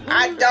 son.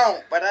 I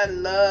don't, but I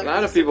love. A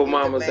lot of people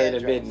mamas ain't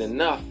admitting to it.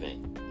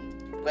 nothing.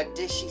 But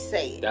did she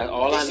say it? That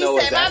all did I she know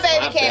say is my that's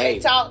baby my can't baby.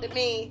 talk to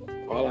me?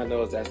 All I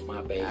know is that's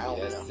my baby. I don't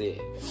That's know.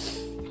 it.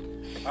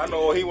 I know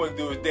all he want to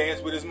do is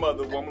dance with his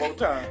mother one more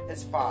time.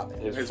 His father.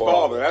 His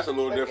father, that's a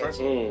little Okay.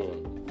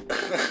 different.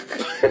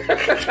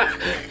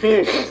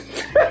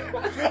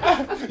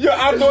 Yo,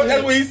 I thought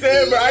that's what he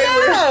said, but I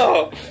ain't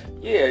really.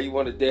 Yeah, you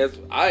want to dance?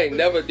 I ain't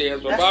never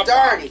danced with my That's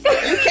dirty.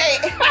 pops. You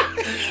can't.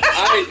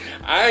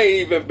 I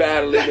ain't even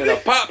battling in a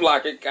pop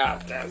locking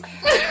contest.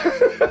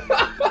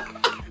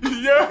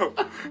 Yo.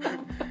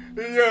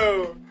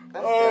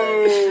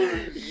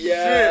 Oh,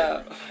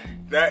 Yeah. shit.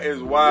 That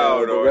is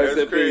wild, though. Rest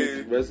That's in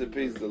crazy. peace. Rest in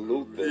peace to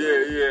Luther.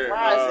 Yeah.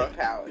 Rising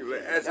power.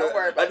 That's Don't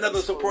worry about another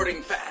this fool.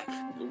 supporting fact.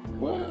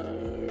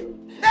 Word.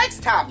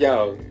 Next topic.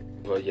 Yo,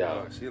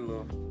 She a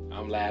little.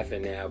 I'm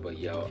laughing now, but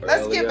yo,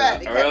 Let's get back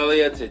to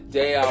earlier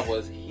today I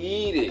was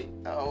heated.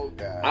 Oh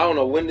God. I don't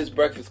know when this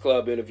Breakfast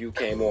Club interview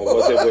came on.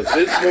 Was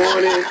this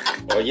morning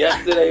or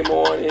yesterday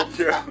morning?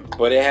 Yeah.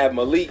 But it had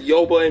Malik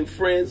Yoba and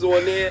friends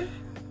on there.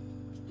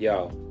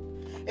 Yo,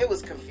 It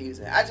was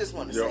confusing. I just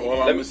want to Yo, say. all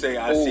that. I'm gonna say,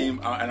 I seen,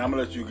 and I'm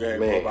gonna let you go ahead,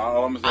 Man. bro. But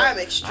all I'm gonna say, I'm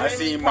extremely I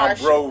seen my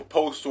partial. bro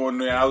post on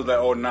there, and I was like,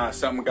 oh nah,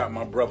 something got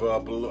my brother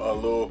up a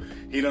little.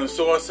 He done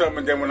saw something,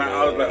 and then when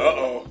I was like,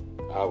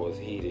 I was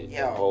heated the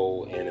Yo.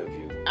 whole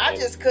interview. I And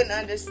just couldn't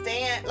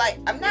understand. Like,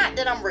 I'm not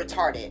that I'm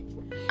retarded.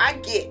 I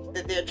get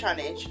that they're trying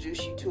to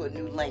introduce you to a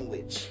new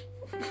language,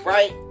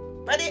 right?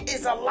 But it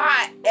is a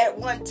lot at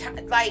one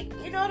time. Like,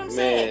 you know what I'm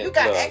saying? Man, You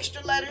got look.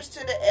 extra letters to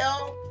the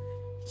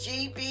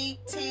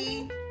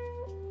LGBTQ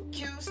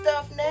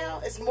stuff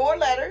now. It's more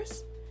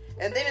letters.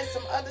 And then it's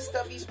some other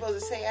stuff you're supposed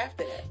to say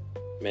after that.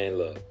 man,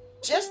 look.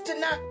 Just to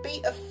not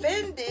be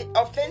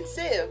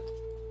offensive.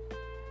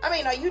 I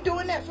mean, are you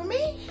doing that for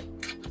me?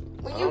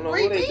 When I you don't know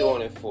greet what they me?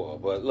 doing it for,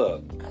 but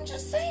look, I'm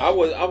just saying. I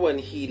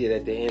wasn't heated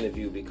at the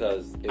interview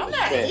because it I'm was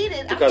not heated,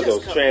 I'm because there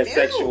was just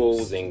transsexuals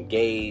confused. and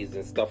gays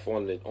and stuff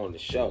on the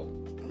show.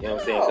 You know what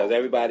I'm saying? No, Because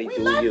everybody we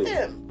do love you.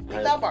 them. We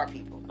I- love our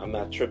people. I'm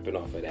not tripping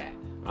off of that.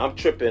 I'm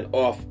tripping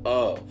off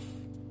of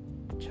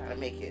Trying to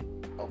make it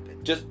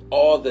open. just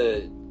all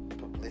the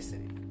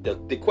Publicity.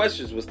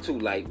 questions was too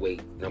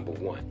lightweight. Number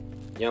one, you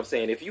know what I'm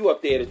saying? If you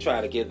up there to try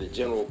to give the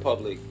general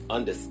public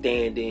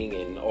understanding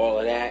and all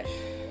of that,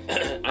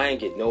 I ain't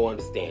get no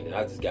understanding.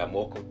 I just got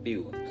more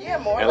confused. Yeah,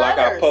 more And like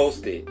I letters.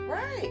 posted,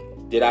 Right.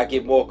 did I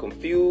get more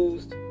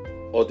confused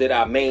or did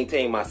I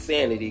maintain my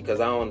sanity because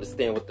I don't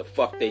understand what the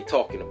fuck they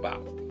talking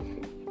about?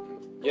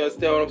 You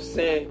understand what I'm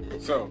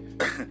saying?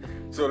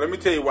 So let me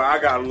tell you why I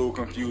got a little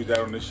confused out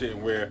on this shit.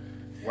 Where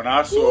when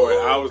I saw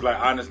it, I was like,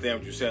 I understand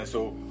what you're saying.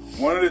 So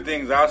one of the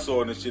things I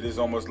saw in this shit is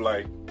almost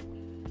like,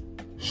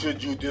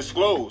 should you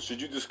disclose?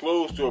 Should you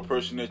disclose to a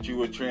person that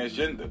you are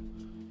transgender?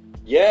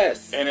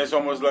 Yes. And it's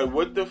almost like,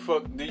 what the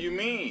fuck do you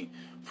mean?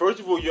 First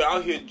of all, you're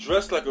out here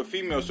dressed like a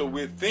female, so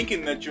we're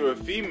thinking that you're a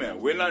female.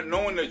 We're not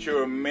knowing that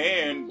you're a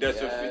man.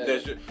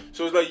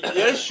 So it's like,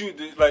 yes, you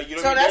did. Like, you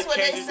know, So that's that what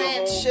they changes the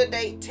saying. whole- Should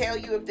they tell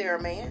you if they're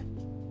a man?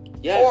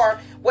 Yes. Or,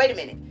 wait a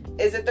minute.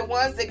 Is it the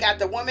ones that got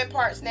the woman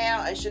parts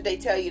now, and should they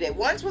tell you that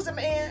once was a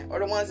man, or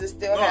the ones that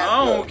still No, have?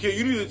 I don't care.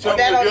 You need to tell Or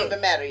me. that if don't you're-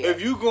 even matter yet.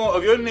 If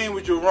your name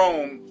was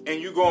Jerome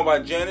and you going by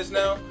Janice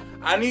now,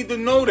 I need to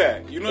know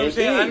that. You know what I'm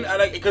saying? Indeed. I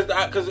like because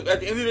at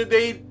the end of the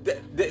day,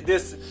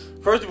 this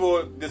first of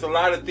all, there's a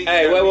lot of things.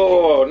 Hey, that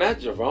whoa, not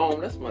Jerome.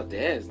 That's my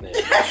dad's name.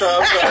 I'm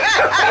sorry.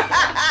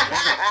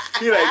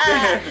 He like,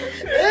 damn.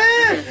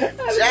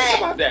 Jack.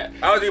 About that.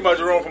 I was thinking about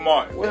Jerome from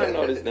Martin. Where I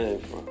know this name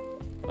from?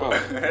 Oh,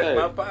 That's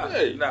my pop.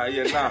 Hey. Nah.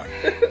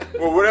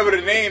 Well, whatever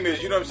the name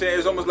is, you know what I'm saying?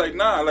 It's almost like,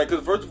 nah. Like,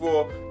 because first of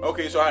all,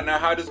 okay, so now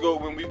how does go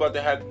when we about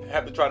to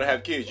have to try to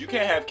have kids? You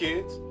can't have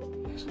kids.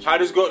 How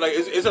does go? Like,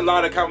 it's a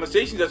lot of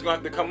conversations that's going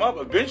to have to come up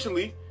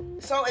eventually.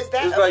 So is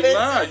that It's offensive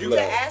like, nah, you to look.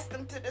 ask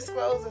them to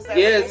disclose? Is that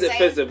Yeah, what it's they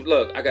saying? offensive.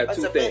 Look, I got It's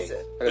two things.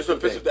 offensive. I got It's two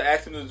offensive things. to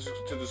ask him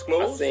to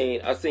disclose.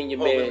 I seen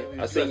your Oh, man.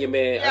 but- I seen your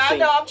man. Yeah, I seen,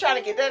 know. I'm trying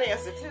to get that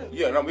answer too.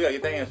 Yeah, no, we gotta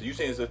get that answer. You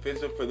saying it's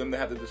offensive for them to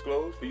have to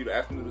disclose? For you to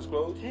ask them to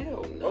disclose?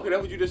 Hell no. Okay,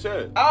 that's what you just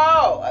said.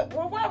 Oh,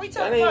 well, why are we That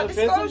talking ain't about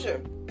offensive.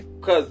 disclosure?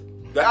 Because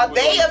Are what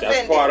they I'm- offended?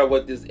 that's part of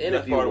what this That's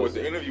interview part of was.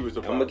 what the interview is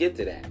about. I'm gonna get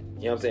to that.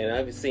 You know what I'm saying?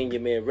 I've seen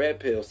your man Red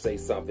Pill say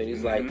something.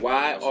 He's like, Mhm.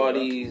 why I saw are that.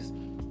 these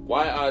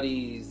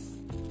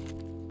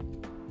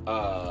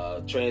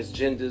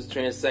transgenders,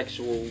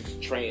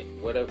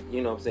 transsexuals, whatever,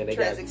 you know what I'm saying? They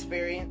Trans got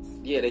experience.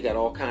 they got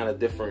all kind of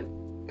different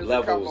There's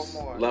a couple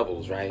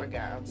levels, more. right?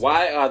 Forgot, I'm sorry.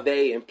 Why are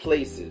they in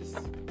places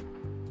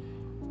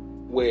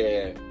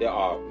where there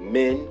are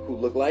men who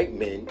look like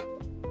men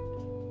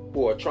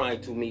who are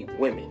trying to meet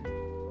women?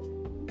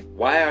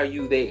 Why are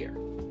you there?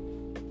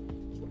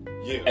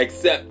 Yeah.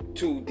 Except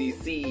to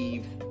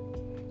deceive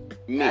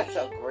me. That's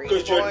a great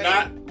Because you're point.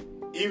 not,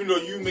 even though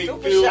you may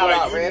Super feel shout like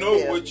out, you Red know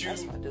Pill. what you.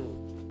 That's my dude.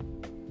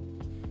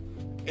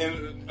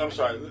 And I'm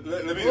sorry.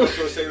 Let me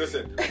also say,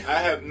 listen. I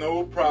have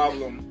no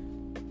problem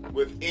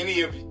with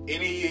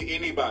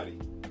anybody,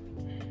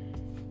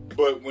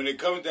 but when it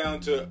comes down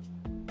to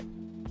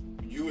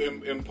you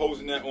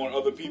imposing that on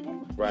other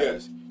people, Right.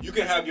 yes, you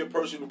can have your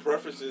personal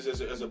preferences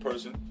as a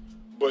person,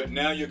 but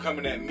now you're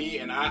coming at me,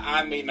 and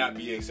I may not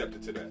be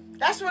accepted to that.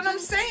 That's what I'm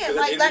saying. Because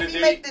Like, at the let end of me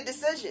the day- make the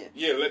decision.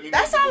 Yeah, let me.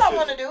 That's make all the I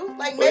want to decision. do.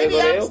 Like, Well, maybe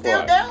they go to I'm the still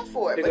airport. down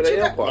for it. They But go to you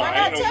the got, airport. why I not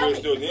ain't no tell you're me?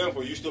 still there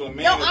for. You still a man.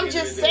 No, at the I'm end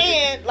just of the day.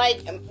 saying,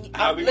 like,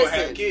 How we gonna have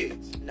listen.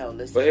 kids? No,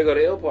 listen. But here go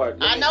the ill part.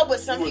 I know, but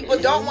some You people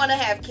wouldn't- don't want to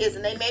have kids,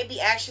 and they may be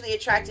actually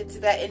attracted to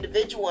that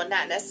individual and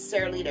not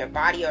necessarily their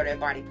body or their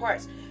body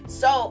parts.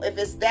 So, if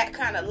it's that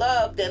kind of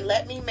love, then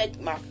let me make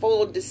my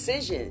full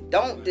decision.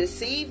 Don't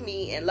deceive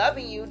me in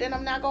loving you, then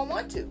I'm not going to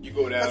want to. You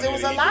go down Because there it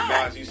was to a eat the lie.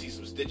 box, you see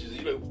some stitches,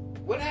 and you like,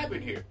 what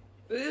happened here?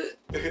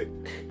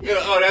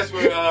 Oh, that's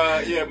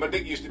where, my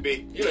dick used to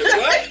be. You're like,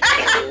 what?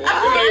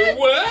 You're like,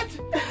 what?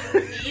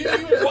 You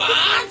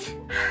what?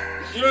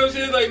 You know what I'm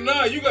saying? Like,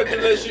 nah, you got to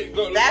let shit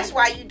go. That's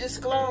why you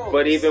disclose.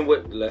 But even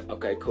with,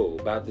 okay, cool,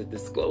 about the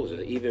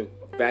disclosure, even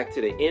back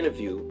to the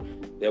interview,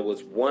 there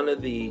was one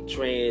of the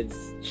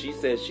she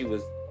said she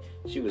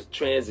was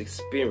trans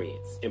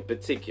experienced in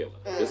particular.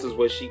 This is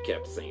what she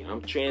kept saying.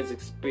 I'm trans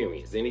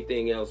experienced.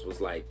 Anything else was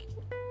like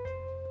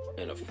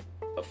an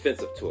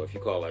offensive to her, if you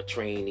call her a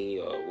trainee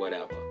or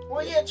whatever.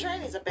 Well, yeah,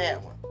 training's a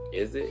bad one.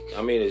 Is it?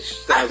 I mean, it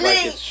sounds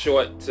like it's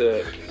short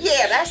to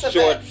Yeah, that's a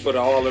short bad. for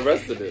all the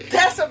rest of it.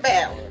 That's a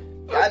bad one.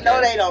 I know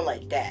Okay. they don't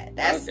like that.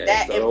 That So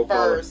don't call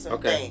her- infers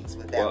some things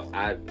with that Well,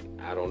 one.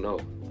 I don't know.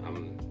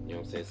 You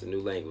know what I'm saying? It's a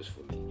new language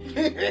for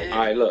me. All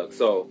right, look.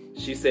 So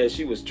she said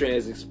she was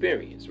trans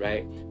experienced,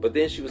 right? But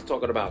then she was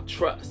talking about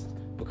trust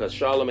because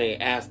Charlamagne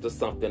asked her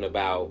something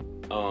about,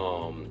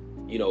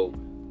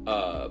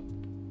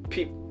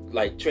 people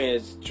like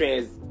trans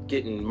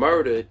getting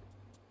murdered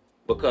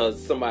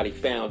because somebody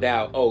found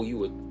out. Oh,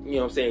 you know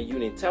what I'm saying? You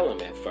didn't tell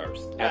them at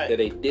first after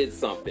they did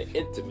something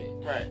intimate.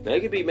 Right. Now, there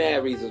could be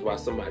mad reasons why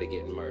somebody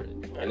getting murdered.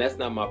 And that's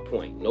not my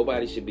point.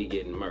 Nobody should be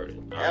getting murdered.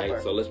 All Ever.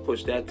 right? So let's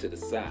push that to the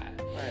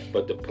side. Right.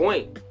 But the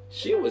point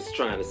she was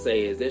trying to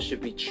say is there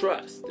should be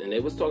trust. And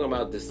it was talking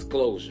about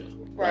disclosure.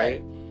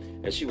 Right?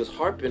 And she was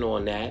harping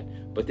on that.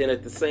 But then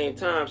at the same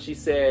time, she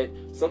said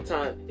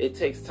sometimes it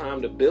takes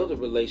time to build a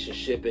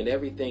relationship and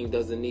everything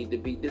doesn't need to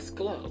be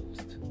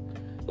disclosed.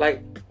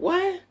 Like,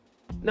 what?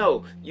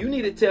 No, you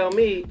need to tell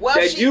me Well,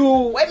 that she- you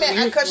wait a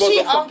minute, was 'cause a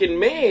she, fucking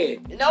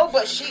man. No,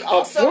 but she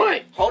also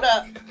front. hold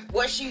up.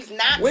 What she's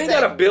not We ain't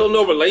saying. gotta build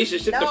no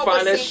relationship to No, find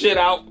but that see, shit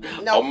out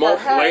no, a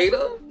month for her-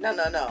 later. No.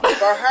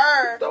 For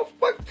her, The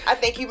fuck? I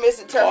think you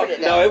misinterpreted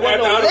No, that. it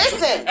wasn't no.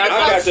 Listen, After I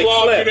I got the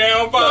slogged clip. you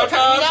down 5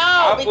 times. No,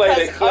 I'll play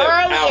because the clip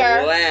out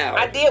earlier loud.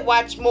 I did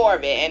watch more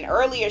of it, and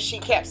earlier she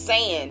kept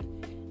saying,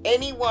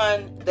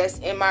 "Anyone that's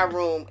in my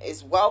room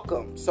is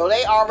welcome." So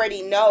they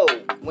already know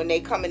when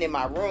they coming in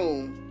my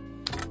room,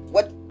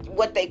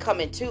 what they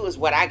coming to is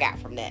what I got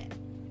from that.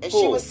 And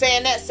she Who? was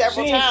saying that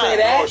several She didn't times. say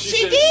that. Oh, She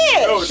said-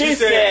 did. No, She she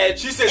said-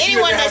 said she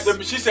anyone doesn't have that's-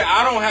 to. She said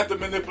I don't have to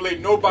manipulate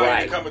nobody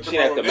Right. to come into She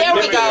my have room. to There we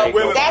manipulate go.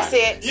 nobody. That's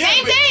it.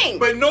 Same but, thing.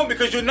 But no,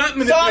 because you're not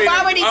manipulated.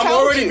 already I'm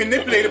told already you.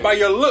 manipulated by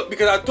your look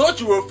because I thought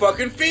you were a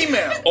fucking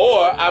female.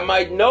 Or I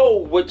might know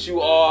what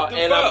you are The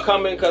and I'm fuck?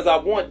 coming because I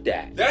want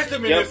that. That's the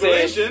You know what I'm saying?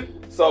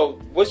 manipulation. So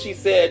what she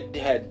said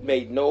had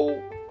made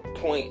no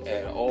point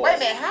at all. Wait a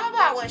minute. How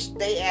about when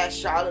they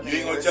asked Charlamagne? You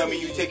ain't gonna tell me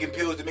you taking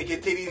pills to make your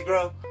titties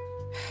grow?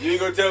 You ain't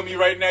gonna tell me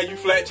right now you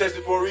flat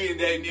chested for a reason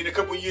that in a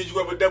couple years you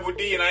have a double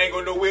D and I ain't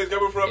gonna know where it's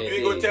coming from? You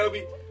ain't gonna tell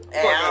me?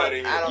 Fuck out of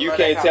here. don't You know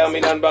can't that tell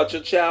me conversation. nothing about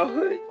your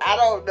childhood. I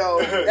don't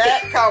know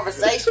that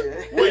conversation.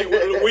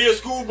 Where your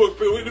school book?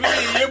 Let me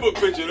see your yearbook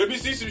picture. Let me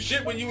see some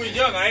shit when you was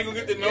young. I ain't gonna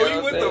get to know You know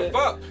you. what What I'm the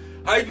fuck?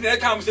 How you think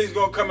that conversation's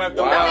gonna come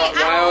after? Why, I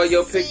why all don't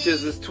your see-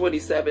 pictures is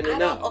 27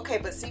 and up? Okay,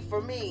 but see,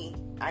 for me,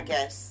 I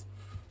guess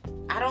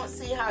I don't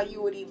see how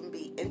you would even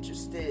be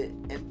interested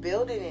in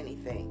building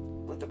anything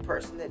with a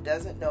person that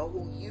doesn't know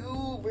who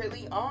you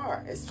really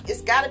are. It's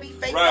got to be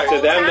fake. Right. The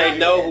To them, whole they time.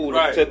 know who.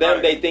 Right, To them,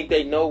 right. they think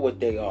they know what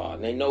they are.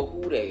 They know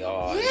who they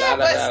are. Yeah,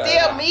 but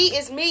still, me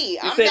is me.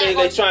 I'm say not they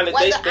gonna, trying to.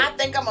 whether I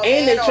think I'm a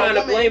and man they or trying a to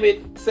woman. blame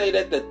it. Say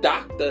that the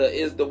doctor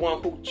is the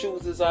one who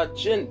chooses our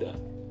gender.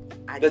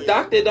 I The did-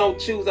 doctor don't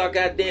choose our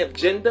goddamn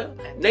gender.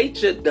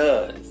 Nature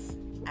does.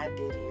 I did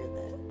hear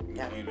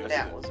that.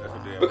 That was that's a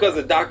wild. damn- Because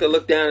the doctor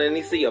looked down and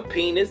he see a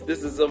penis.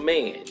 This is a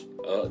man.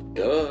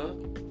 Duh.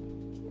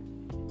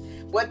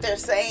 What they're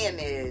saying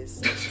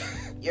is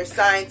you're Like, what the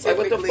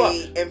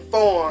scientifically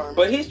informed.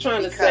 But he's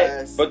trying to say.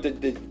 because But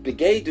the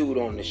gay dude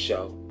on the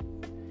show,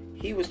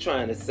 he was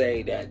trying to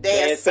say that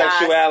They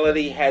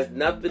transsexuality has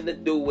nothing to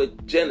do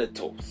with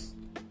genitals.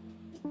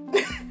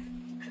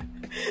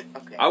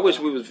 okay. I wish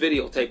we was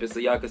videotaping so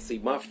y'all could see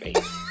my face.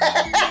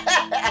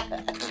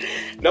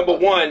 Number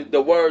one,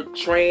 the word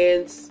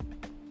trans,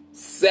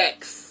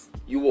 sex,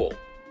 you all.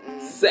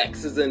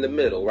 Sex is in the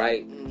middle,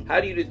 right? How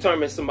do you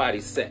determine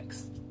somebody's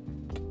sex?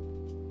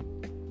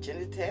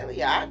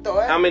 Genitalia, I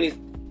thought. How many?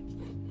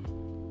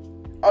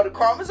 Oh, the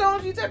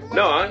chromosomes you talking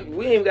about? No,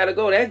 we ain't got to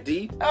go that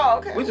deep. Oh,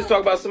 okay. We just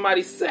talk about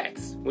somebody's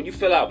sex. When you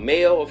fill out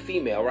male or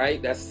female,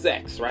 right? That's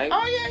sex, right?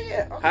 Oh,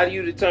 yeah. Okay. How do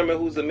you determine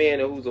who's a man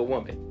and who's a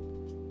woman?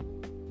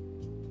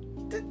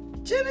 The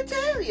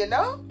genitalia,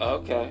 no?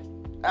 Okay.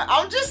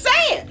 I'm just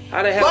saying.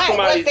 How the hell But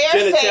somebody's what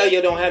they're genitalia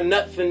saying- don't have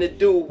nothing to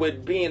do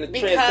with being a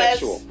Because,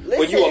 transsexual?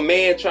 When you a listen-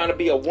 man trying to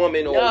be a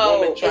woman or a No,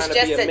 woman it's trying to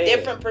just be a a man?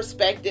 different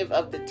perspective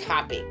of the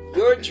topic.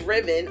 You're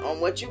driven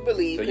on what you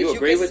believe. So 'cause you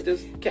agree can with s-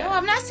 this, Kat? No,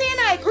 I'm not saying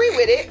I agree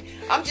with it.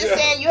 I'm just Yeah.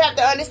 saying you have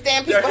to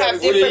understand people have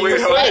what do different you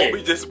Wait, hold on. perspectives.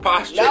 We just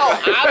postured. No,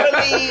 I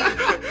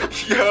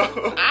believe.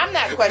 Yo. I'm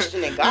not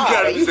questioning You God.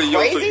 gotta Are you say, yo,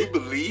 so crazy? you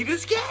believe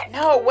this cat?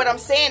 No, what I'm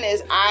saying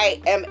is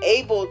I am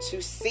able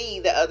to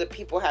see that other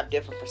people have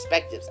different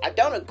perspectives. I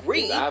don't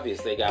agree. It's obvious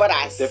they got But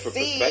I different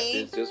see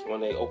perspectives just when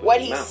they open what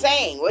their he's mouth.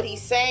 saying. What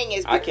he's saying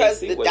is I can't because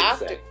see the what he's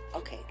doctor. saying.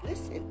 Okay,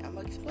 listen, I'm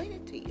gonna explain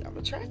it to you. I'm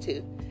gonna try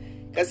to,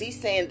 because he's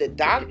saying the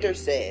doctor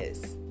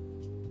says,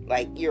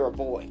 like, you're a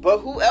boy. But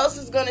who else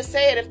is gonna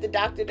say it if the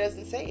doctor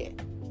doesn't say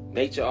it?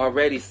 Nature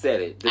already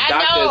said it. The I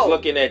doctor know. is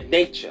looking at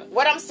nature.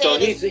 What I'm So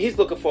saying he's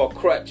looking for a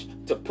crutch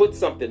to put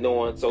something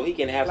on so he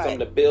can have Right. something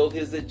to build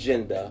his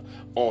agenda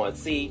on.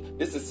 See,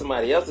 this is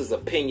somebody else's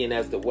opinion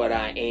as to what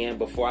I am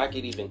before I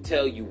could even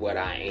tell you what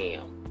I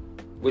am,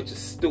 which is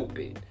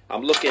stupid.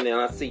 I'm looking and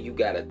I see you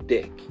got a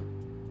dick.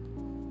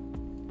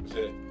 That's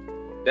it.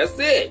 That's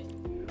it.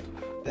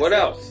 What it.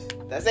 else?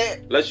 That's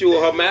it. Unless you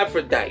a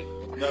hermaphrodite.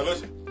 Now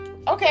listen.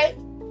 Okay.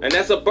 And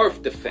that's a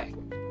birth defect.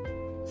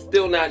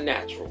 Still not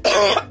natural.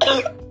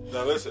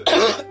 Now listen.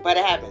 But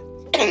it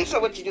happened. So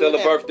what you do Still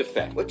with a them? birth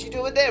defect. What you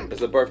do with them?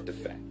 It's a birth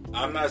defect.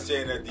 I'm not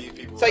saying that these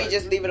people. So you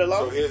just leave it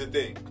alone? So here's the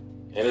thing.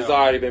 And it's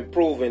already been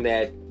proven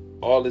that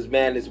all this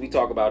madness we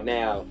talk about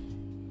now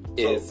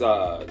is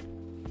to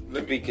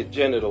be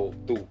congenital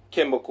through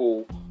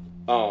chemical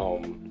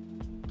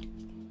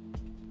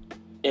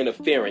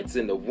interference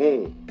in the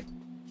womb.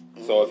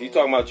 So if you're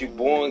talking about you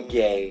born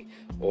gay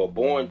or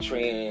born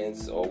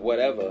trans or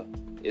whatever,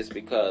 it's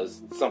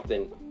because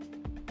something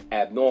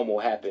abnormal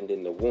happened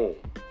in the womb.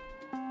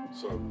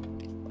 So,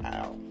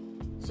 Wow.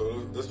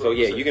 this So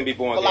yeah, you can be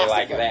born gay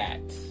like Philosopher.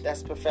 that.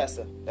 That's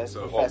professor. That's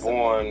So- Or professor.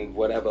 born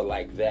whatever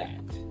like that.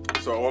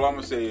 So all I'm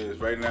gonna say is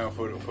right now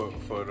for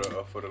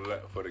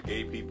the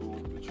gay people,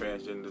 the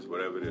transgenders,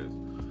 whatever it is.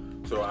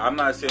 So I'm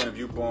not saying if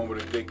you're born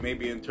with a dick,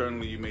 maybe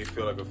internally you may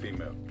feel like a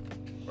female,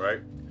 right?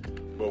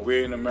 But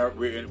we're in America.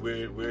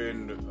 We're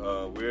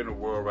in a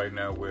world right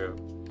now where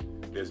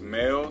there's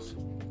males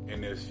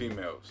and there's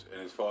females,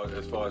 and as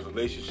far as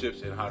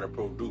relationships and how to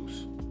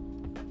produce,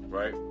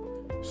 right?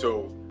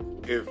 So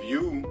if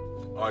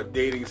you are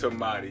dating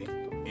somebody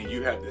and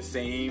you have the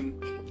same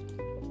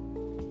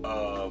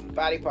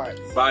Body parts.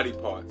 body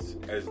parts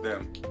as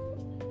them,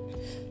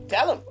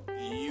 Tell them.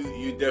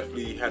 you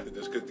definitely have to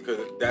discuss, because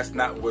that's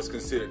not what's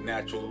considered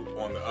natural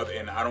on the other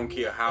end. I don't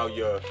care how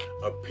your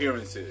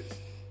appearance is,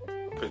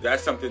 because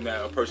that's something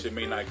that a person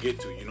may not get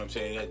to. You know what I'm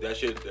saying?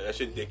 That's your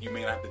dick. You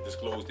may not have to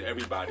disclose to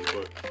everybody,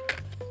 but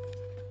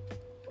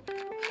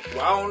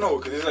well, I don't know,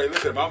 because it's like,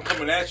 listen, if I'm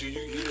coming at you,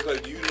 you just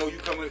like, you know, you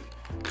coming,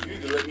 you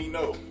need to let me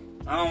know.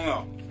 I don't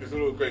know. It's a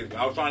little crazy.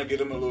 I was trying to get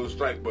them a little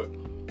strike, but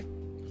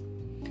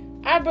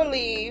I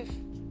believe,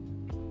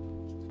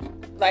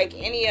 like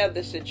any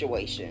other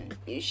situation,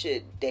 you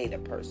should date a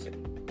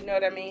person. You know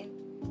what I mean?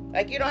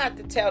 Like, you don't have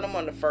to tell them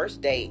on the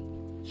first date.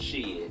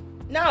 Shit.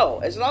 No,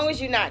 as long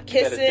as you're not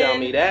kissing. Better tell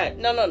me that.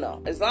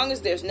 No. As long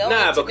as there's no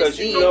Nah, because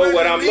intimacy. you know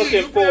what I'm Me, looking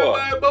you feel for.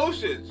 my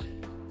emotions.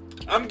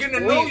 I'm getting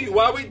to know you.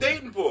 Why are we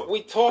dating for?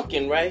 We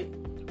talking, right?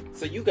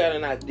 So you got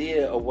an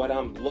idea of what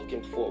I'm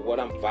looking for, what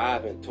I'm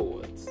vibing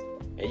towards.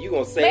 And you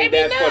gonna say Maybe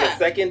that for the not.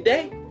 second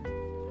date?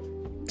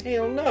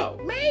 Hell no.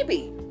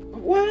 Maybe.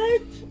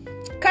 What?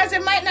 Because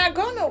it might not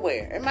go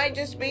nowhere. It might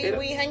just be It-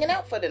 we hanging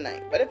out for the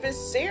night. But if it's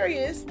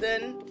serious,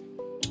 then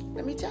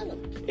let me tell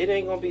them. It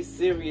ain't gonna be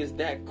serious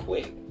that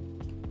quick.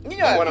 You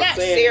know, What I'm not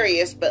saying-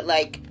 serious, but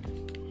like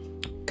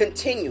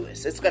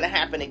continuous. It's gonna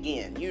happen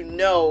again. You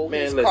know,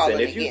 Man, he's listen, calling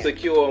if you again.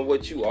 secure on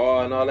what you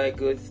are and all that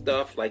good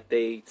stuff, like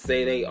they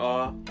say they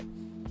are,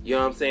 you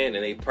know what I'm saying,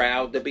 and they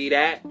proud to be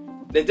that,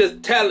 then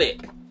just tell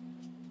it.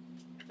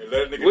 And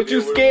let a nigga What you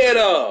deal with scared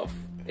it. of?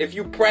 If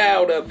you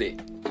proud of it,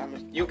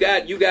 you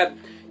got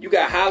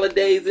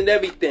holidays and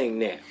everything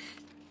now.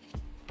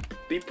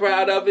 Be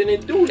proud of it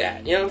and do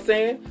that. You know what I'm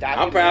saying?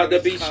 I'm proud to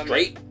be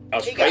straight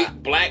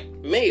black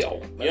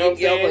male. You know what I'm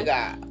saying?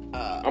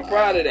 I'm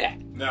proud of that.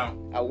 Now,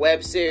 a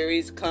web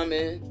series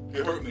coming.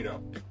 it hurt me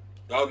though.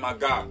 That was my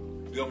guy.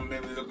 The other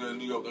made me look at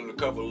New York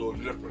undercover a little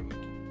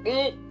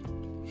differently.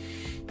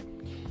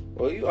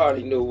 Well, you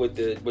already knew with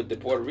the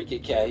Puerto Rican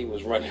cat he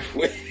was running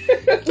with.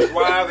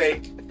 Why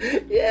they?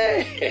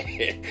 Yeah,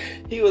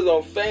 he was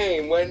on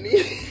Fame, wasn't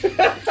he?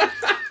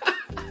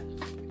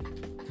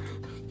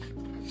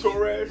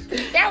 Torres.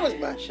 That was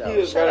my show. He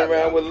was running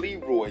around with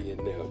Leroy and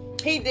them.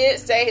 He did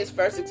say his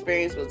first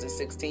experience was at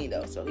 16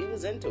 though, so he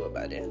was into it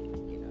by then.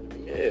 You know what I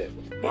mean?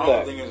 Yeah. My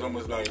whole thing is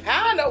almost like,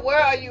 how in the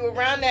world are you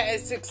around that at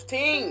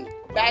 16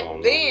 back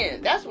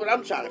then? That's what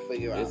I'm trying to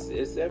figure out.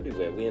 It's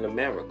everywhere. We in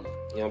America.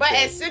 You know what But I'm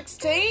at saying?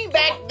 16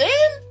 back then,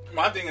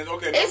 my thing is,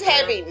 okay. it's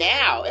heavy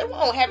now. It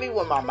wasn't heavy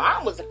when my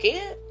mom was a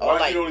kid. Or Why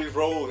like, get all these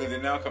roles and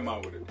then now come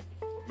out with it?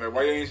 Like,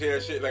 why you ain't say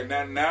that shit? Like,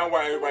 now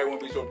why everybody want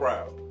to be so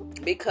proud?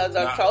 because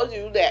I told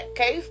you that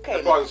case came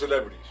That's all up. the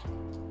celebrities.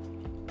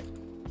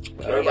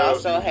 We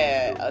also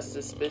had a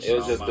suspicious It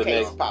was just the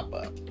case next- pop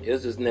up. It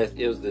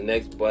was the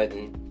next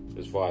button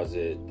as far as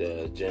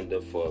the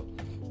agenda for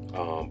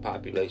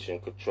population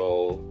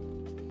control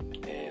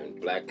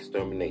and black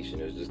extermination.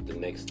 It was just the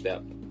next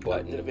step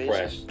button to Division.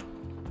 press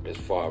as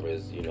far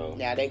as, you know,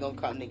 Now they gonna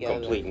come together.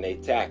 completing their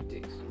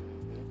tactics. You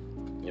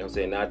know what I'm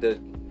saying? Not to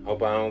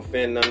hope I don't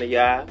offend none of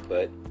y'all,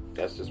 but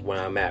that's just where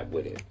I'm at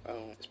with it. Oh.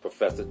 This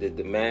professor did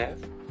the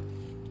math.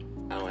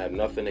 I don't have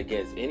nothing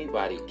against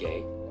anybody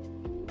gay,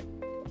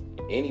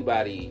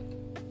 anybody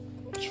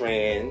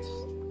trans,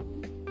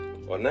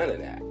 or none of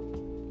that.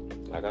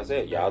 Like I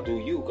said, y'all do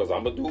you, because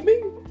I'm going to do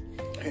me.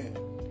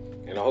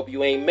 And I hope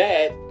you ain't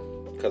mad,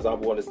 because I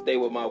want to stay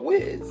with my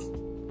whiz. You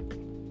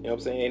know what I'm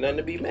saying? Ain't nothing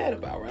to be mad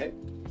about, right?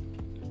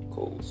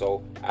 Cool.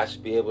 So I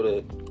should be able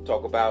to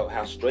talk about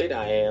how straight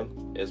I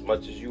am as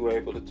much as you were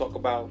able to talk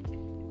about,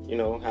 you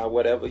know, how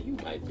whatever you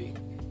might be.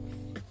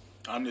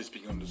 I'm just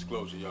speaking on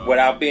disclosure, y'all.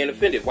 Without being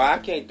offended. Why I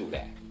can't do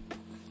that?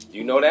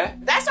 You know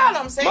that? That's all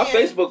I'm saying. My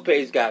Facebook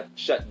page got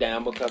shut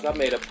down because I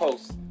made a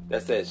post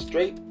that said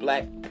straight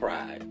black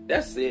pride.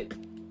 That's it.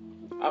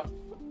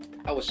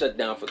 I was shut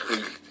down for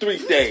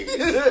three days.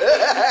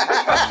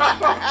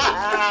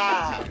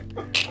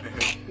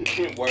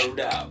 Word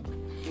out.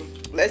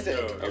 Listen,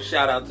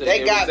 Shout out to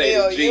they got me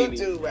on Genie.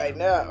 YouTube right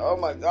now. Oh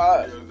my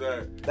God. You know what I'm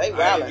saying? They I ain't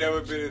wildin'.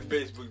 never been in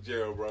Facebook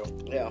jail, bro.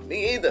 Yeah,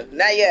 me either.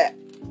 Not yet.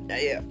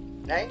 Not yet.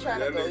 I ain't trying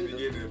That to go nigga be either.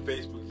 getting in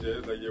Facebook jail.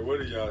 It's like, yeah, what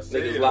are y'all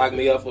saying? Niggas locked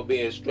me up for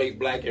being straight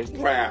black and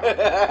proud.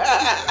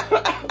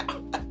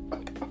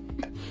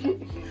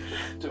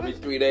 Took me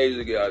 3 days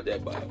to get out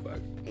that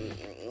motherfucker.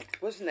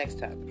 What's the next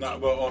topic? Nah,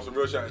 but on some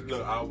real shit,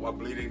 look, I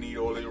believe they need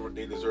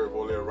they deserve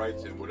all their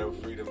rights and whatever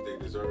freedom they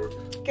deserve.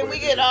 Can But we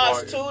it's get ours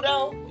part- too,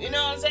 though? You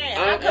know what I'm saying?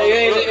 I'm How come it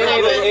ain't we a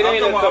I'm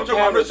just talking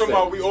comparison.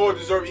 about we all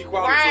deserve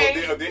equality.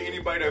 Right. So if there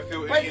anybody that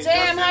feel But any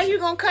damn, injustice, how you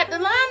gonna cut the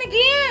line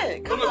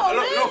again? Come on,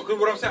 man. no, because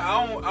what I'm saying,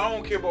 I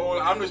don't care about all.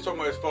 I'm just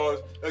talking about as far as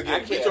again, I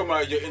we care. talking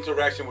about your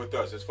interaction with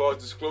us. As far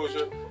as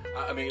disclosure,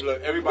 I mean,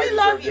 look, everybody We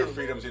love deserves their you.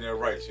 freedoms and their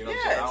rights. You know what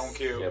I'm Yes. saying? I don't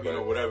care, Yeah, you know,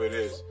 but- whatever it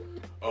is.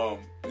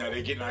 Now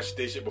they getting our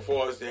shit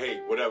before us. Hey,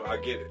 whatever, I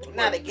get it. I'm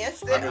not But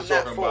against it. I'm I'm just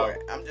not talking for about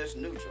it. I'm just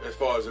neutral. as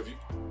far as if you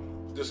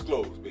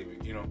disclose, baby.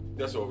 You know,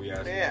 that's all we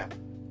ask. Yeah.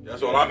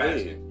 That's all I'm Yeah.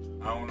 asking.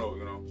 I don't know,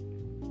 you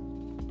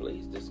know.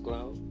 Please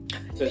disclose.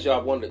 Since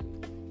y'all wanted,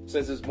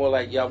 since it's more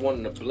like y'all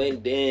wanting to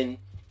blend in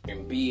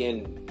and be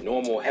in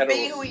normal And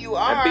be who you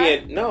are.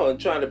 and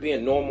trying to be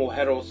in normal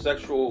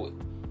heterosexual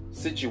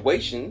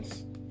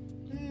situations.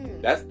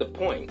 That's the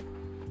point.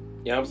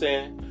 You know what I'm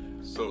saying?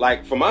 So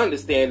Like, from my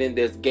understanding,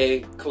 there's gay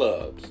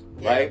clubs,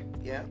 right?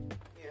 Yeah.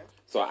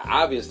 So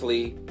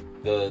obviously,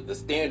 the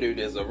standard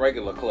is a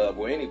regular club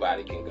where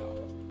anybody can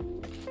go,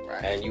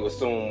 Right. and you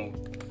assume,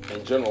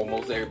 in general,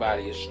 most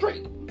everybody is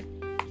straight,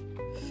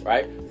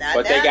 right? Not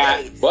but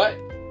nowadays. but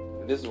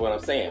this is what I'm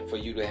saying: for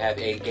you to have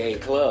a gay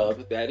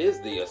club, that is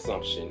the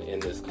assumption in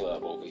this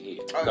club over here,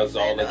 Oh, because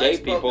you're all saying the the gay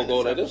people unspoken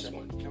go to this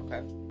assumption. one.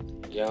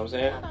 Okay. You know what I'm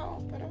saying? I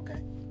know, but okay.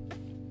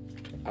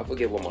 I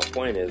forget what my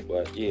point is,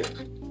 but yeah,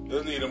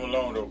 let's leave them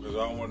alone though, because I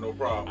don't want no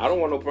problem. I don't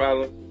want no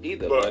problem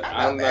either. But But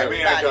I I'm know not.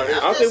 everybody- I don't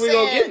think just we're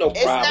gonna saying, get no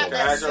It's not problem. Can I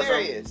that ask y'all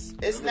something? serious.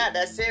 It's not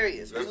that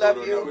serious. We Let's love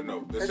go to you another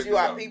note. Let's because check you this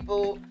are out.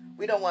 people.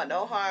 We don't want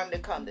no harm to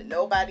come to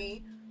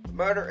nobody.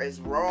 Murder is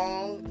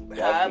wrong.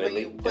 However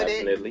Definitely, you put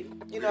it. definitely.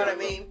 You know what I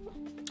mean?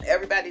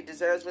 Everybody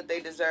deserves what they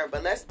deserve,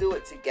 but let's do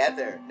it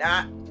together,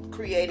 not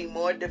creating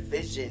more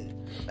division.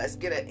 Let's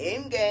get an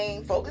end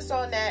game, focus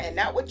on that, and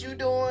not what you're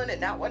doing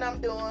and not what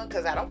I'm doing,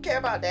 because I don't care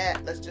about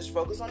that. Let's just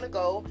focus on the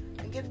goal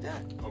and get it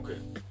done. Okay,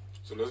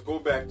 so let's go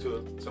back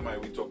to somebody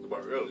we talked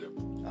about earlier.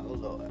 Oh,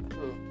 Lord.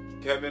 Who?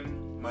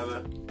 Kevin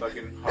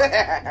motherfucking Hart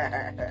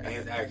and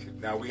his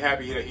actions. Now we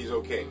happy that he's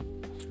okay.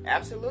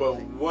 Absolutely.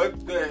 But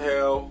what the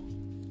hell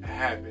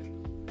happened?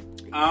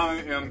 I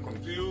am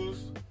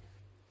confused.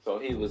 So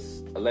he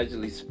was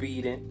allegedly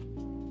speeding.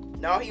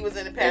 No, he was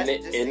in the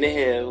passenger seat. In the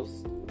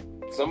hills.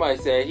 Somebody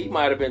said he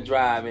might have been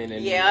driving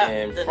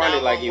and the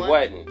fronted like he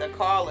wasn't. The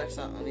call or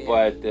something. Yeah.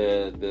 But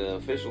the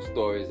official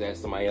story is that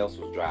somebody else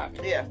was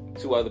driving. Yeah.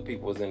 2 other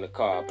people was in the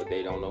car, but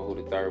they don't know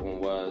who the third one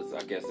was.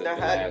 I guess his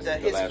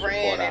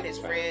friend and his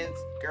friend's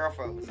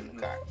girlfriend was in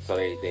the car. So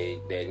they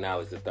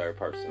acknowledged the third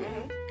person.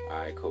 Mm-hmm. All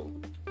right, cool.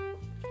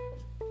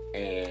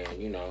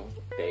 And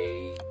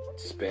they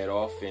sped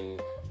off and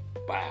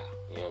bye.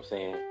 You know what I'm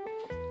saying?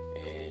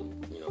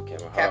 And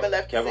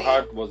Kevin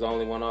Hart was the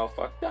only one all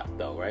fucked up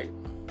though, right?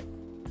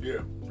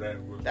 Yeah,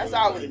 that's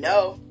all we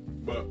know.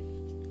 But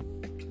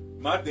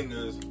my thing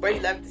is, but he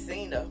left the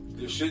scene though.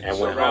 The shit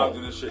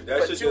surrounding the shit.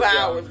 That for shit 2 just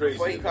hours crazy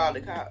before he called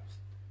the cops.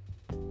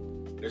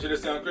 That shit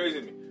just sound crazy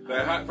to me.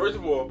 Like, first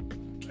of all,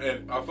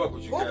 and I fuck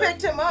with you. Who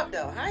picked him up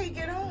though? How he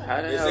get home?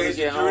 How the hell he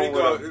get home?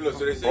 Look,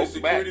 so they say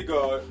security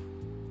guard.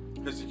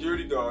 His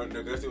security guard,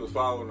 I guess he was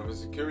following him. His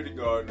security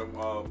guard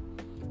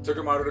took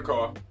him out of the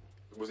car.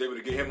 Was able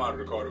to get him out of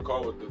the car. The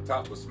car the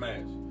top was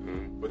smashed,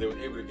 but they were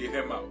able to get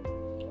him out.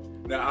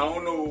 Now I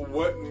don't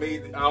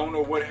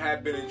know what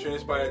happened and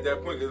transpired at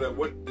that point. Cause like,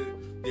 what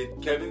did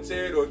Kevin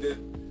said, or did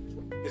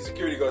his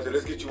security guard say,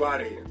 "Let's get you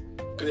out of here"?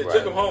 Because they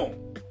took him home.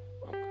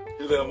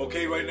 He's like, "I'm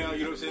okay right now.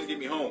 You know what I'm saying? Get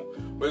me home."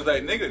 But it's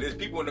like, nigga, there's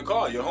people in the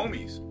car. Your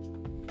homies.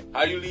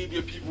 How you leave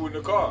your people in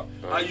the car?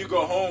 How you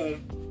go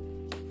home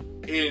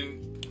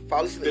and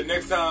fall asleep? The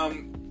next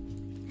time,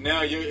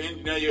 now your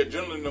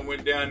adrenaline done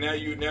went down. Now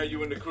you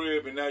in the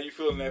crib and now you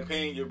feeling that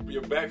pain.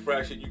 Your back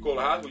fractured. You call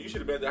the hospital. You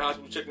should have been at the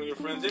hospital checking on your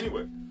friends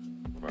anyway.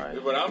 Right.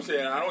 That's what I'm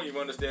saying. I don't even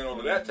understand all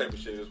of that type of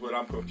shit. Is what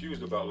I'm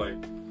confused about. Like,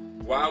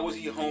 why was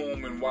he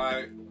home and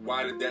why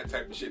did that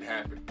type of shit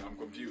happen? I'm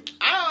confused.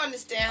 I don't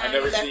understand how he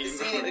left the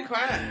scene of the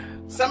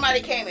crime. Somebody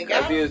came and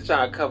got him. He was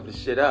trying to cover the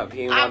shit up.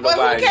 He didn't want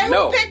nobody to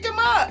know. Who picked him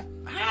up?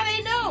 How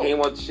they know? He didn't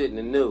want the shit in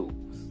the news.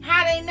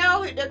 How they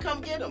know to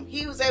come get him?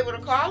 He was able to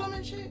call him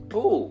and shit?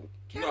 Who?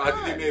 No, I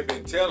think they may have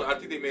been telling. I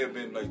think they may have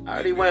been like. I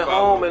already went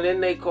home and then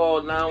they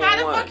called 911.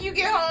 How the fuck you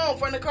get home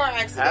from the car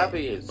accident?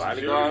 Happy his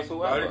bodyguards,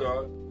 whoever.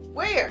 Bodyguard.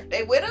 Where?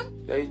 They with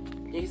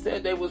him? He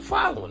said they was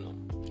following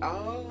him.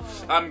 Oh.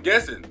 I'm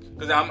guessing.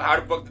 Because how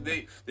the fuck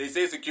did they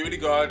say security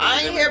guard?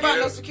 I ain't hear about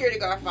no security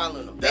guard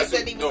following him. They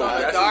said he was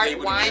on a dark,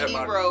 windy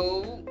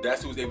road.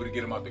 That's who was able to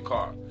get him out the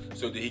car.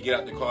 So did he get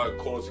out the car and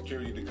call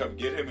security to come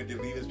get him and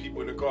then leave his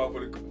people in the car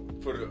for the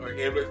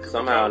ambulance?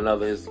 Somehow or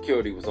another, his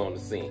security was on the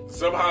scene.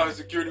 Somehow his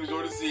security was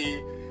on the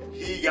scene.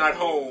 He got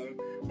home,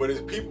 but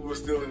his people were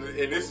still in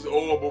the, and this is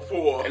all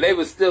before. And they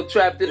was still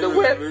trapped in the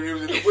whip. He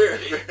was in the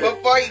whip.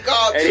 Before he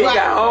called and 2 hours.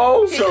 Got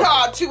home? He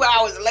called 2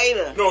 hours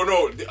later.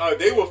 No,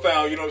 they were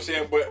found, you know what I'm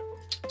saying, but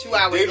 2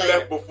 hours they later.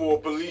 left before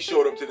police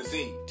showed up to the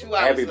scene. 2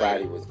 hours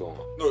Everybody later. was gone.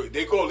 No,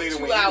 they called later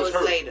 2 when he was hurt.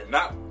 2 hours later.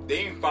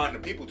 They didn't find the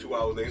people 2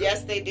 hours later.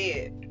 Yes, they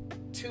did.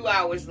 2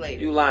 hours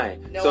later. You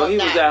lying. No, so I'm he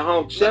not. was at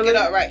home chilling? Look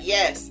it up, right?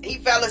 Yes. He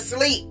fell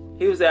asleep.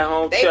 He was at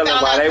home chilling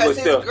while they were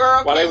still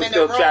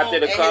trapped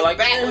in the car. His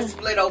back was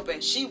split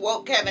open. She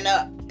woke Kevin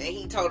up and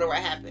he told her what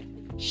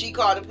happened. She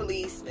called the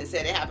police and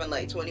said it happened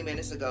like 20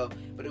 minutes ago,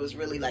 but it was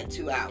really like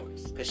 2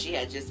 hours because she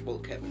had just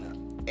woke Kevin up.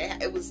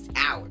 It was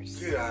hours.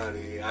 Get out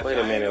of here. Wait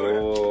a minute.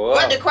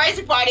 But the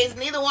crazy part is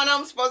neither one of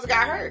them supposed to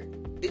got hurt.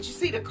 Did you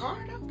see the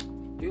car though?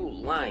 You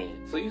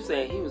lying. So you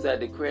saying he was at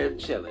the crib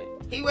chilling?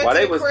 He went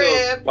to the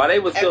crib while they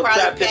were still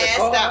trapped in the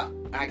car? Out.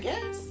 I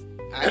guess.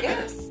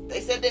 They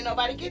said didn't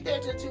nobody get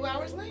there till 2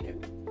 hours later.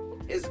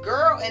 His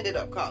girl ended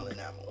up calling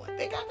 911.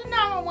 They got the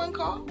 911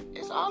 call.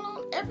 It's all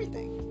on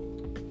everything.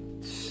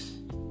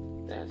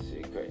 That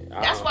shit crazy.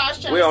 That's why I was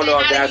trying to say, we don't know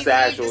if that's the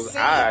actual.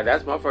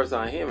 That's my first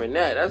time hearing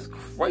that. That's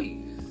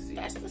crazy.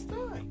 That's the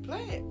story.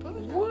 Play it. Put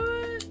it what?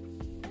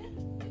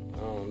 I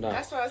don't know.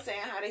 That's why I was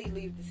saying, how did he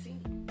leave the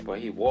scene? But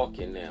he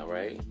walking now,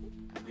 right?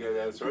 Yeah,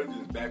 that surgeon,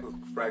 his back was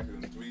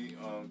fractured in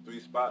three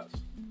spots.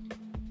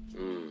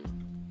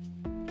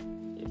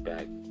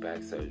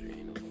 Back surgery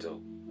ain't no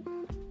dope.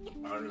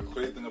 The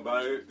crazy thing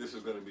about it, this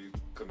is gonna be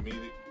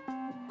comedic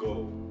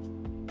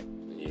gold.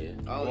 Yeah.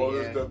 All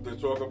this stuff they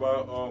talk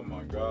about, oh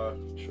my god.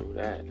 True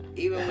that.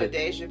 Even when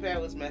Dave Chappelle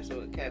was messing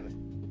with Kevin,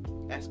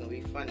 that's gonna be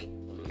funny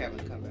when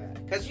Kevin come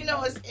back. Cause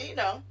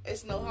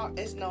it's no harm.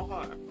 It's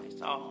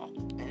all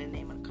in the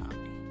name of comedy.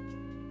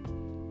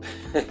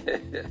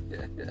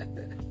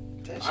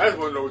 I just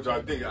want to know what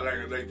y'all think.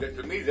 Like that,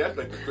 to me, that's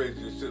like the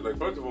craziest shit. Like,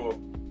 first of all,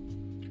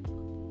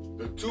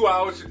 the 2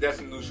 hours shit, that's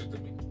some new shit to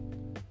me.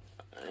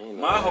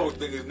 My whole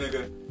thing is,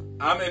 nigga,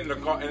 I'm in the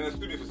car, and the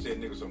studios are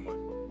saying nigga so much,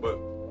 but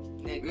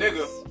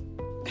nigga,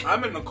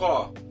 I'm in the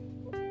car,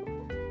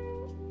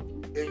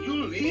 and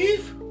you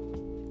leave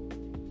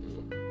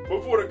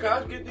before the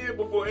cops get there,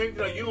 before anything,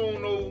 like, you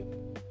don't know.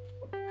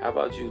 How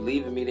about you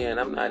leaving me there and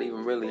I'm not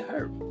even really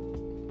hurt?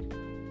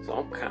 So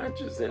I'm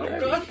conscious in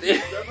everything.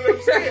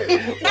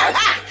 That's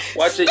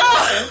what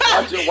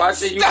I'm saying.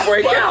 watching you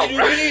break out.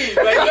 You leave.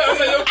 Like, I'm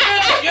like, okay.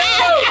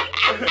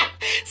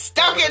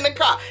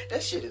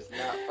 That shit is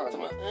not funny.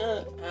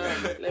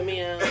 Let me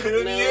out.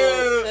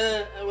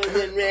 No, I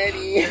wasn't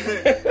ready.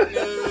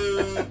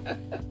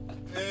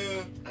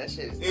 That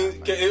shit is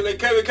not funny. Like,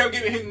 Kevin, come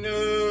get me.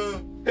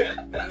 No. Like,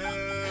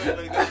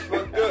 that's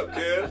fucked up,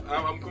 Kev.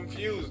 I'm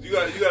confused. You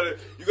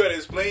gotta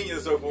explain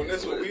yourself on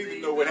this one. We need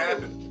to know what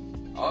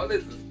happened. All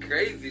this is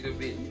crazy to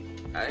me.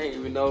 I didn't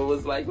even know it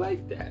was like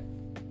that.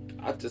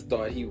 I just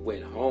thought he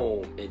went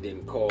home and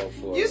then called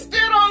for. You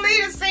still don't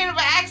leave the scene of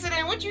an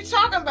accident. What you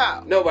talking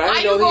about? No, but I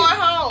Why know you going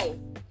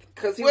home?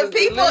 Because he With was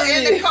people in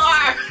the delirious.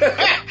 car.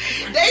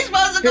 They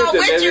supposed to go He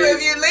was with you if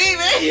delirious. you're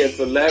leaving. He a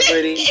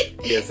celebrity.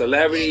 He a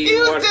celebrity. He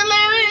was wanted-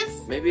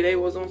 delirious. Maybe they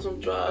was on some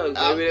drugs.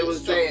 I'm Maybe they was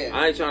just drunk. saying.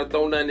 I ain't trying to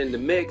throw nothing in the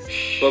mix.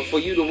 But for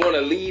you to want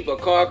to leave a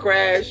car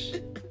crash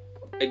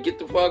and get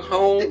the fuck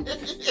home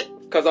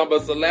because I'm a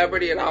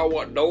celebrity and I don't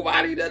want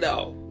nobody to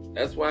know.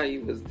 That's why he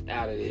was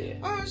out of there.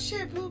 Oh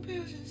shit, blue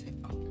pills.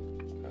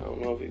 I don't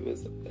know if he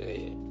was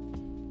there.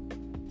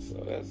 So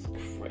that's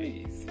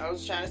crazy. I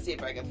was trying to see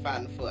if I can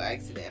find the full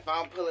accident. If I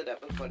don't pull it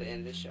up before the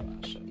end of the show,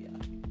 I'll show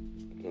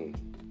y'all.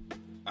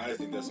 I just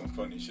think that's some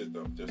funny shit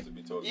though, just to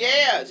be told.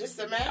 Yeah, just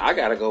imagine. I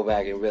gotta go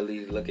back and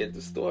really look at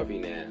the story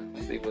now.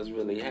 See what's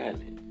really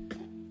happening.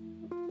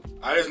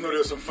 I just know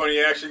there's some funny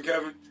action,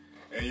 Kevin,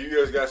 and you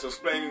guys got some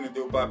explaining to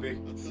do, Bobby.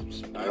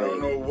 I don't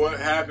know what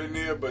happened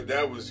there, but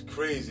that was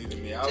crazy to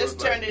me. I Just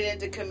was turn like,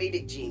 it into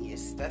comedic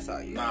genius. That's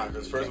all you. nah,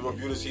 because first of all, if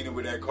you'd have seen it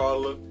with that car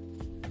look,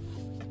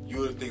 you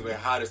would think like,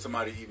 how did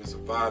somebody even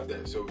survive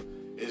that? So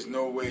there's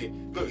no way.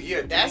 Look, he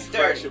had That's three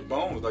fractured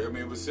bones. Like, I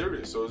mean, it was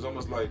serious. So it's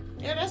almost like,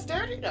 Yeah, that's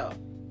dirty though.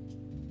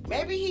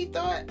 Maybe he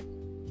thought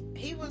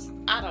he was.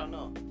 I don't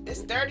know.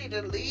 It's dirty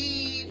to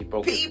leave He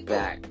broke people. his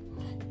back.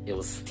 It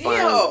was Still.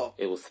 spinal.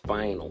 It was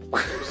spinal.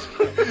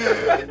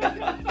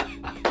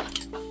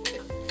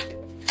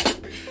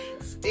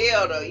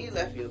 Still though, you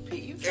left your people.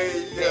 You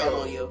Hey, fell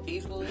yo. on your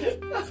people.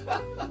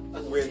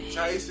 when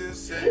Tyson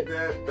said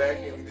that back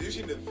in, did you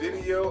see the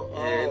video? Yeah,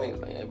 Oh,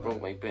 nigga, like, I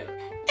broke my back.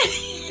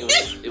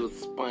 It was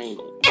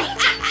spinal.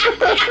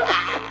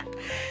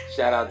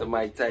 Shout out to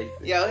Mike Tyson.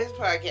 Yo, his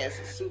podcast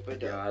is super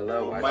dope. Yo, I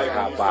love Mike, watching when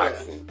hot you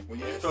boxing. when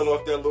you fell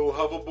off that little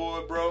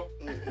hoverboard, bro,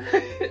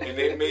 and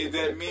they made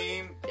that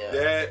meme, Yeah.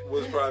 that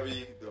was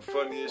probably the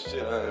funniest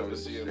shit I ever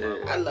seen in my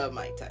shit. I life. love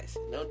Mike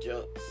Tyson. No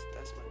jokes.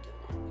 That's my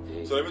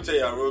dude. So let me tell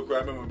y'all real quick.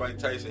 I remember Mike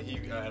Tyson. He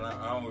and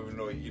I don't even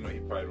know. You know, he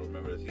probably don't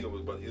remember this. He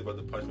was about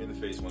to punch me in the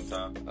face one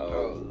time.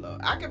 Oh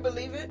Lord, I can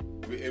believe it.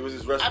 It was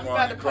his I've been restaurant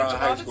about in to Crown punch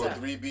him all Heights the called time.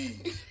 3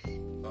 B's.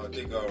 I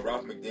think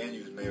Ralph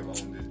McDaniels may have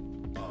owned it.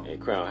 In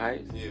Crown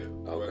Heights? Yeah,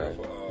 Okay.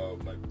 right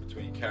off like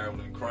between Carroll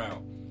and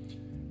Crown.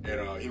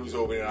 And he was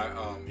over there.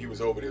 He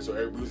was over there. So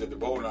we was at the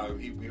bowling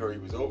alley. We heard he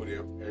was over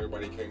there.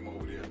 Everybody came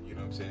over there. You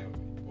know what I'm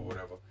saying, or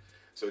whatever.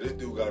 So this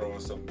dude got on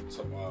some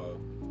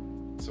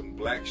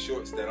black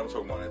shorts that I'm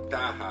talking about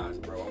thigh highs,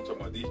 bro. I'm talking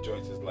about these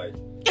joints is like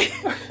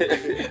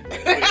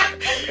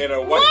and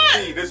a white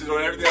tee. This is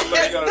on everything I'm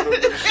letting y'all know.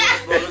 The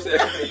shorts, bro. This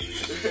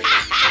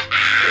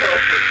everything.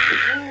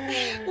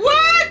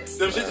 What?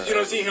 Them shit that you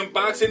don't see him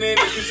boxing in,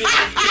 that you see him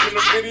in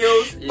the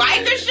videos.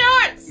 Biker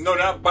shorts? No,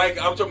 not bike.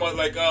 I'm talking about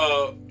like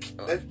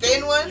The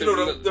thin ones? you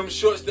know them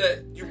shorts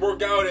that you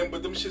work out in,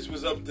 but them shits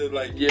was up to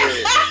like Yeah.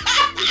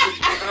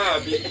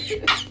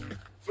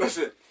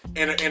 Listen,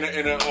 and a I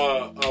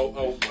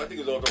think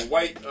it was like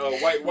a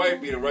white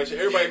wife beater, right? So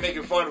everybody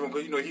making fun of him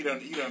because you know he done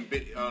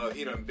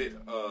bit.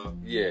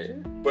 Yeah.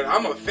 But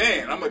I'm a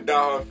fan. I'm a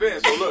diehard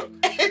fan. So look,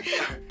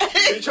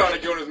 he trying to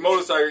get on his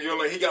motorcycle. You know,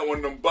 like he got one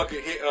of them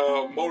bucket hit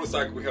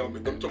motorcycle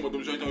helmets. I'm talking about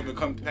them shits don't even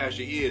come past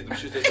your ears. Them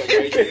shits that's like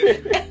right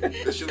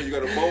here. The shit that you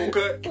got a bowl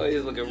cut. Oh,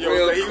 he's looking Yo,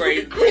 real like, he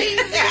crazy. looking crazy.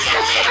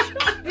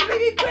 You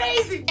looking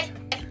crazy.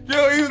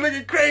 Yo, he was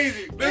looking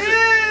crazy. Listen.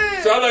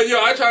 So I'm like,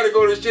 yo, I tried to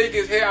go to shake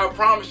his hair. I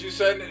promise you,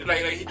 son.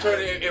 Like he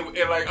turned it and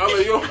like, I'm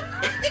like, yo,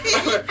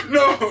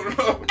 no.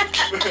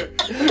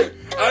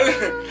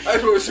 I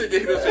just want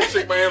to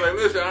shake my hand like,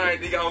 listen, I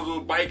ain't think I was on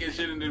a bike and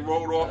shit and then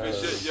rolled off and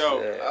shit,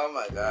 yo. Yeah. Oh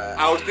my God.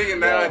 I was thinking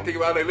that. I think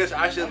about like, listen,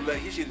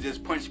 he should have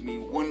just punched me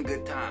one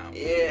good time.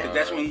 Yeah. 'Cause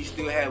that's when he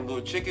still had a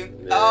little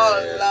chicken. Oh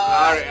Lord.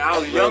 I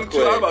was Real young too.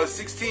 I was quick. about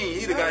 16.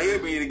 He'd have got here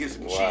to get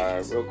some Wow,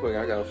 cheese. real quick,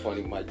 I got a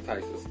funny Mike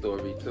Tyson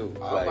story too.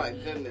 Oh my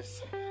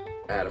goodness.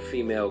 I had a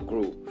female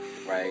group,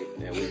 right,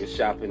 and we were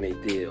shopping a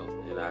deal,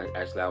 and I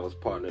was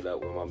partnered up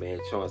with my man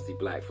Chauncey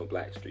Black from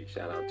Blackstreet.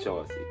 Shout out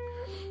Chauncey.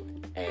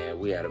 And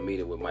we had a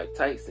meeting with Mike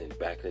Tyson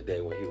back in the day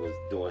when he was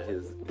doing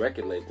his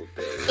record label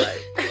thing,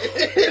 right?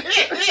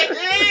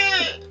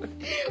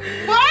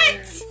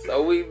 What?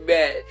 So we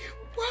met.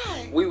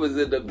 Why? We was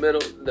in the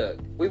middle. Look,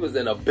 we was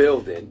in a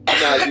building.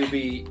 Now you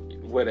be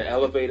where the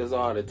elevators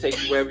are to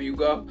take you wherever you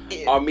go.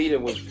 Yeah. Our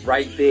meeting was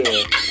right there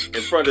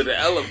in front of the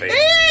elevator.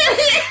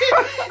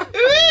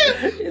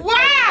 It's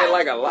Why?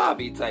 like a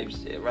lobby type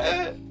shit,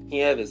 right? He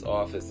had his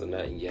office or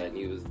nothing yet, and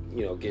he was,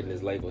 getting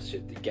his label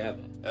shit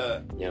together. You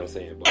know what I'm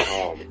saying?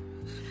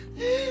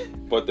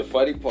 But the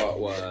funny part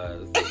was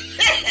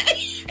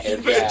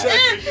is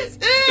that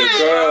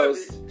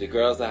the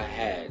girls I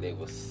had, they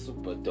were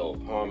super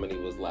dope. Harmony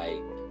was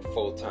like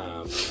full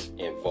time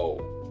in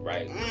Vogue.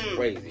 right?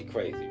 Crazy,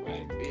 right?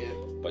 Yeah.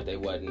 But they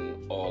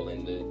wasn't all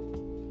in the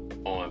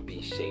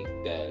R&B shape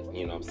that,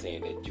 you know what I'm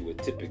saying, that you would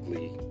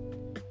typically,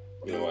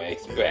 you know,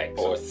 expect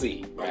or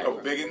see, right? Oh,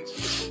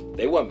 Biggins?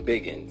 They weren't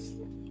biggins,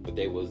 but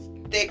they was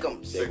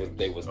Thickums.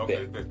 They was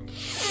Okay, thick.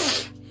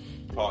 Thickums.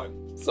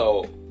 Pardon.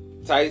 So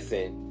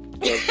Tyson,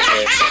 you know what I'm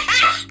saying?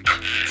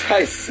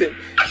 Tyson,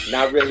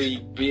 not really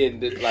being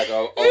like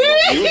a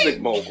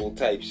music mogul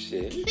type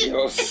shit. You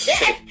know what I'm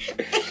saying?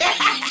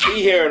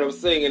 He hearing them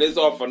singing, it's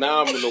all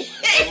phenomenal.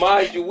 And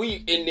mind you,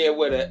 we in there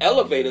where the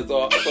elevators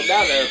are, so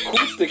now the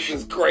acoustics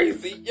is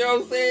crazy. You know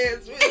what I'm saying?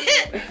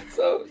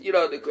 So, you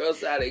know, the girls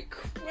sounded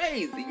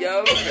crazy,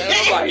 yo. And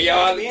I'm like,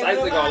 yo,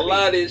 Tyson gonna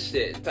love this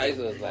shit.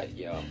 Tyson was like,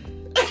 yo.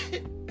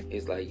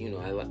 It's like, you know,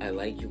 I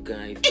like you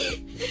guys,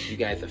 but you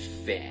guys are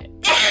fat.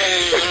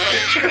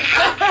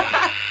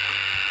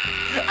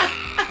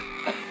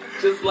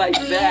 Just like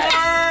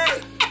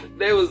that.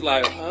 They was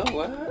like, huh,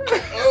 what?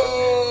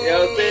 Oh. You know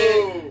what I'm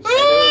saying?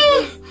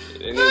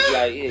 And it was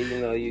like, yeah, you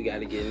know, you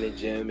gotta get in the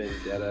gym and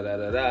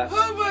da-da-da-da-da.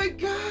 Oh my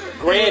God.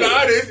 Granted.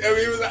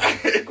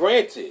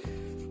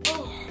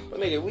 But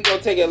nigga, we gonna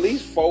take at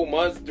least 4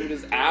 months to do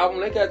this album.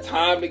 They got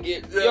time to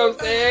get, you know what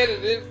I'm saying?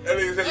 And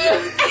nigga said,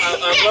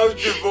 I loved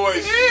your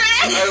voice.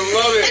 I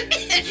love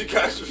it. You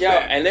guys were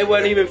fat. And they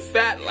wasn't even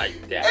fat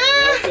like that. You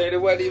know what I'm saying? They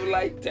wasn't even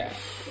like that.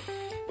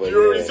 But you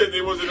already said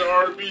they wasn't in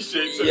R&B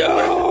shape, so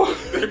yo.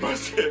 they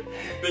must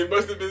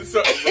have been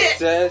something.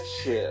 That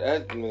shit,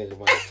 that nigga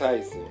Mike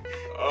Tyson.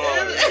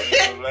 Oh,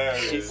 that's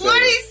hilarious. What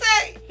did he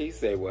say? He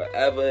said,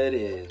 whatever it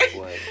is,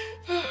 boy.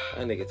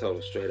 That nigga told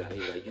him straight out. He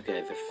was like, you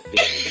guys are fit.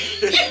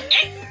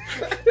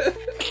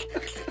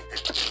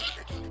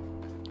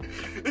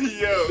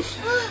 Yo.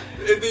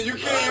 And then you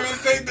can't even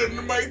say the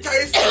Mike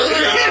Tyson.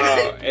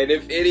 And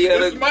if any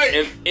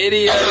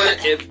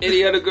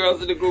other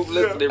girls in the group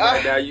listening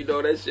right now, you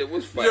know that shit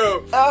was funny.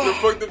 Yo, the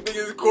fucked up thing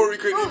is Corey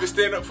couldn't even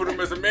stand up for them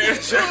as a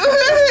manager.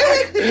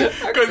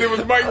 Because it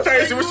was Mike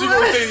Tyson. What you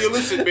gonna say?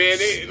 Listen, man.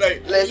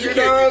 Listen, you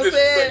can't be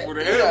disrespectful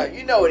to him.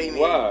 You know what he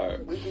means. Wow.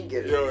 We can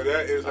get it. Yo,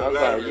 that is I was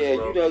hilarious,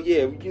 like,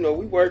 yeah, bro. you know,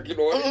 we working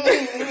on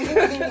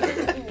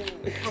it.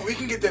 Oh, we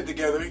can get that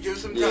together and give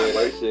some time. Yeah,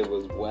 that shit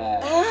was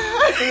wild.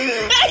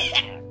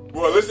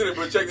 Well, listen,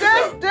 but check this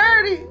That's out.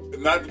 dirty.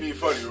 Not to be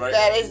funny, right?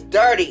 That is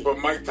dirty. But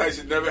Mike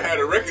Tyson never had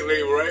a record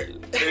label, right?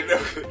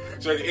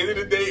 So at the end of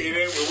the day,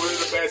 it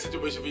wasn't a bad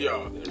situation for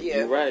y'all. Yeah.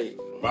 You're right.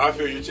 But I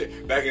feel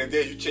back in the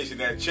day, you chasing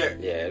that check.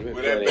 Yeah,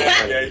 with that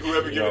bad guy,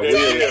 whoever giving that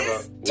shit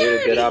up. We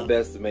did our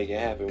best to make it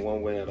happen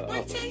one way or the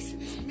Mike other.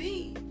 Tyson is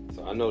me.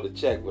 So I know the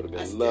check would have I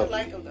been still lovely.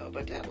 like him though,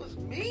 but that was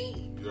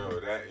me. Yo,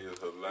 that is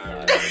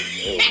hilarious.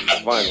 It was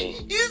funny.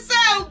 You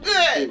so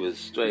good. He was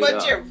straight but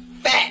up. you're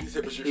fat. He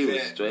said, but you're He was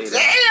fat. straight up.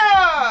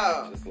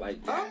 Damn. Just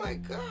like that. Oh my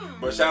God.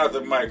 But shout out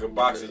to Mike, a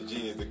boxing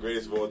genius, the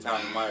greatest of all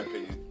time in my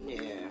opinion.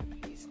 Yeah,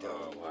 he's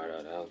dope.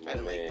 That was I my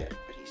don't like man. that,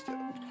 but he's dope.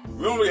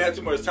 We don't really have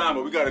too much time,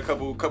 but we got a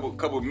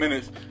couple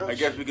minutes. I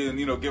guess we can,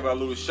 give our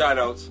little shout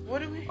outs. What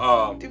did we?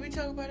 Did we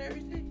talk about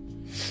everything?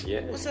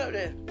 Yeah. What's up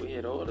there? We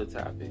had all the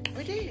topics.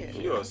 We did.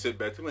 You all sit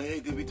back to me.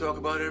 Hey, did we talk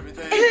about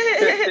everything?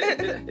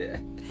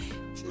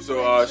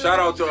 So shout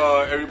out to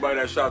everybody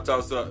that shouts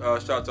out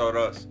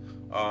us.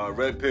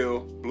 Red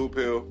Pill, Blue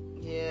Pill.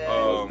 Yeah.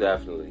 Most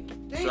definitely.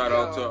 Shout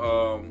out to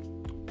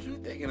what you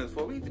thinking us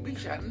for? We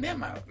shouting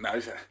them out. Nah,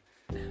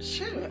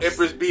 Shut up.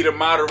 Empress be the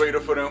moderator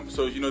for them,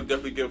 so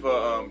definitely give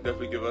her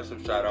give us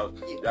some shout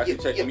outs. Y'all can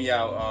check me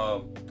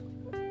out.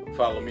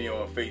 Follow me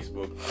on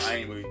Facebook. I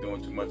ain't really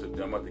doing too much of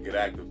them. I'm about to get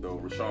active though.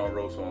 Rashawn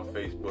Rose on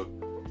Facebook.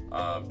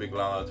 Big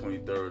Lala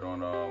 23rd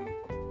on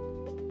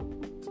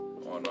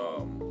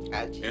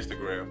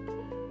Instagram.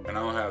 And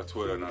I don't have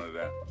Twitter, none of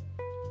that.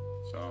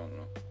 So I don't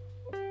know.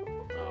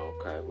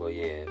 Okay, well,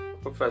 yeah.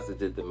 Professor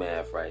did the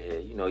math right here.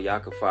 You know, y'all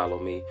can follow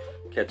me.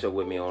 Catch up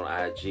with me on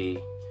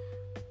IG.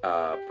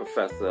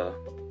 Professor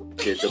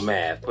did the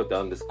math. Put the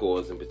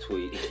underscores in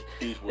between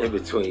each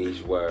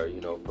word.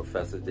 You know,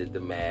 Professor did the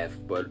math.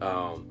 But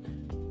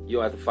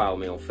you'll have to follow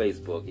me on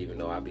Facebook, even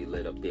though I'll be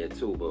lit up there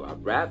too. But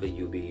I'd rather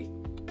you be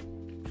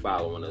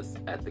following us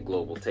at the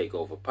Global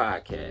Takeover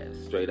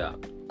Podcast. Straight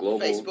up. Global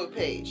Facebook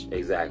page.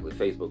 Exactly.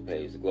 Facebook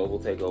page. The Global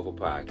Takeover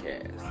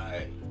Podcast.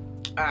 Right.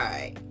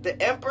 Alright.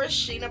 The Empress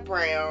Sheena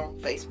Brown,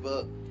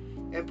 Facebook.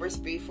 Empress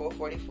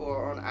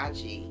B444 on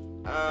IG.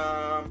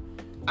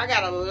 I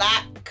got a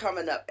lot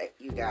coming up at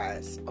you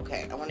guys.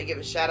 Okay, I want to give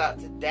a shout out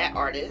to that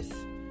artist.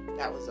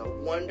 That was a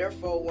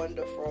wonderful,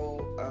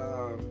 wonderful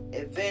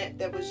event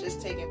that was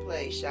just taking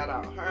place. Shout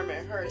out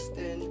Herman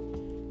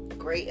Hurston.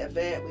 Great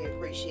event. We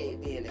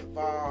appreciate being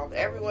involved.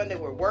 Everyone that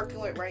we're working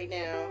with right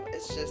now,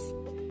 it's just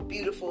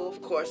beautiful.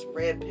 Of course,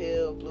 Red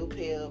Pill, Blue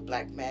Pill,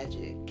 Black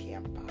Magic,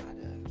 Campbada.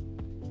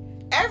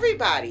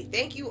 Everybody,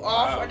 thank you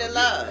all for the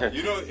love.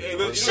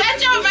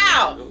 Shut your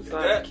mouth.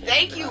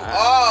 Thank you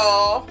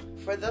all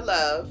for the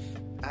love.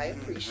 I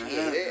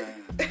appreciate it.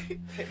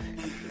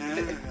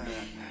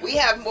 We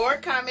have more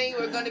coming.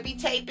 We're going to be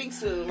taping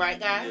soon, right,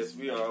 guys? Yes,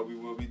 we are. We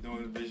will be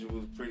doing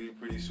visuals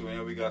pretty soon,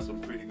 and we got some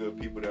pretty good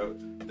people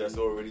that's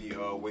already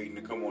waiting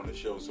to come on the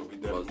show. So we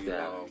definitely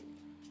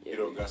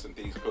got some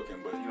things cooking.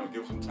 But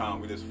give us some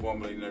time. We just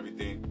formulating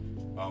everything.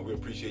 We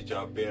appreciate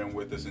y'all bearing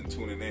with us and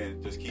tuning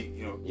in. Just keep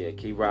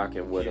keep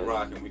rocking with us. Keep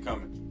rocking. We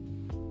coming.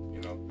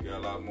 We got a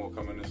lot more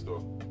coming in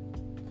store.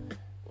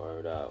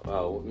 Word up.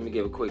 Oh, let me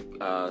give a quick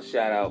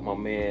shout out, my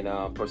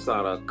man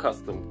Persona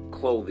Custom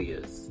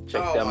Clothiers.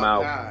 Check them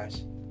out.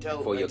 Gosh.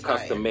 Dope for your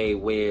custom made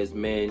wears,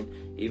 men,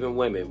 even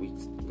women. We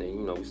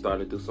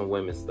starting to do some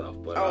women stuff.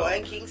 But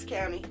and Kings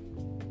County.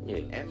 Yeah.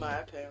 And my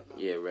apparel.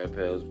 Yeah, Red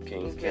Pills,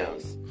 Kings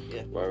County.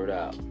 Yeah. Word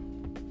out.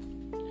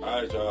 All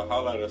right, y'all.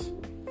 Holla at us.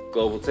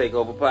 Global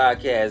Takeover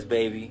Podcast,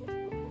 baby.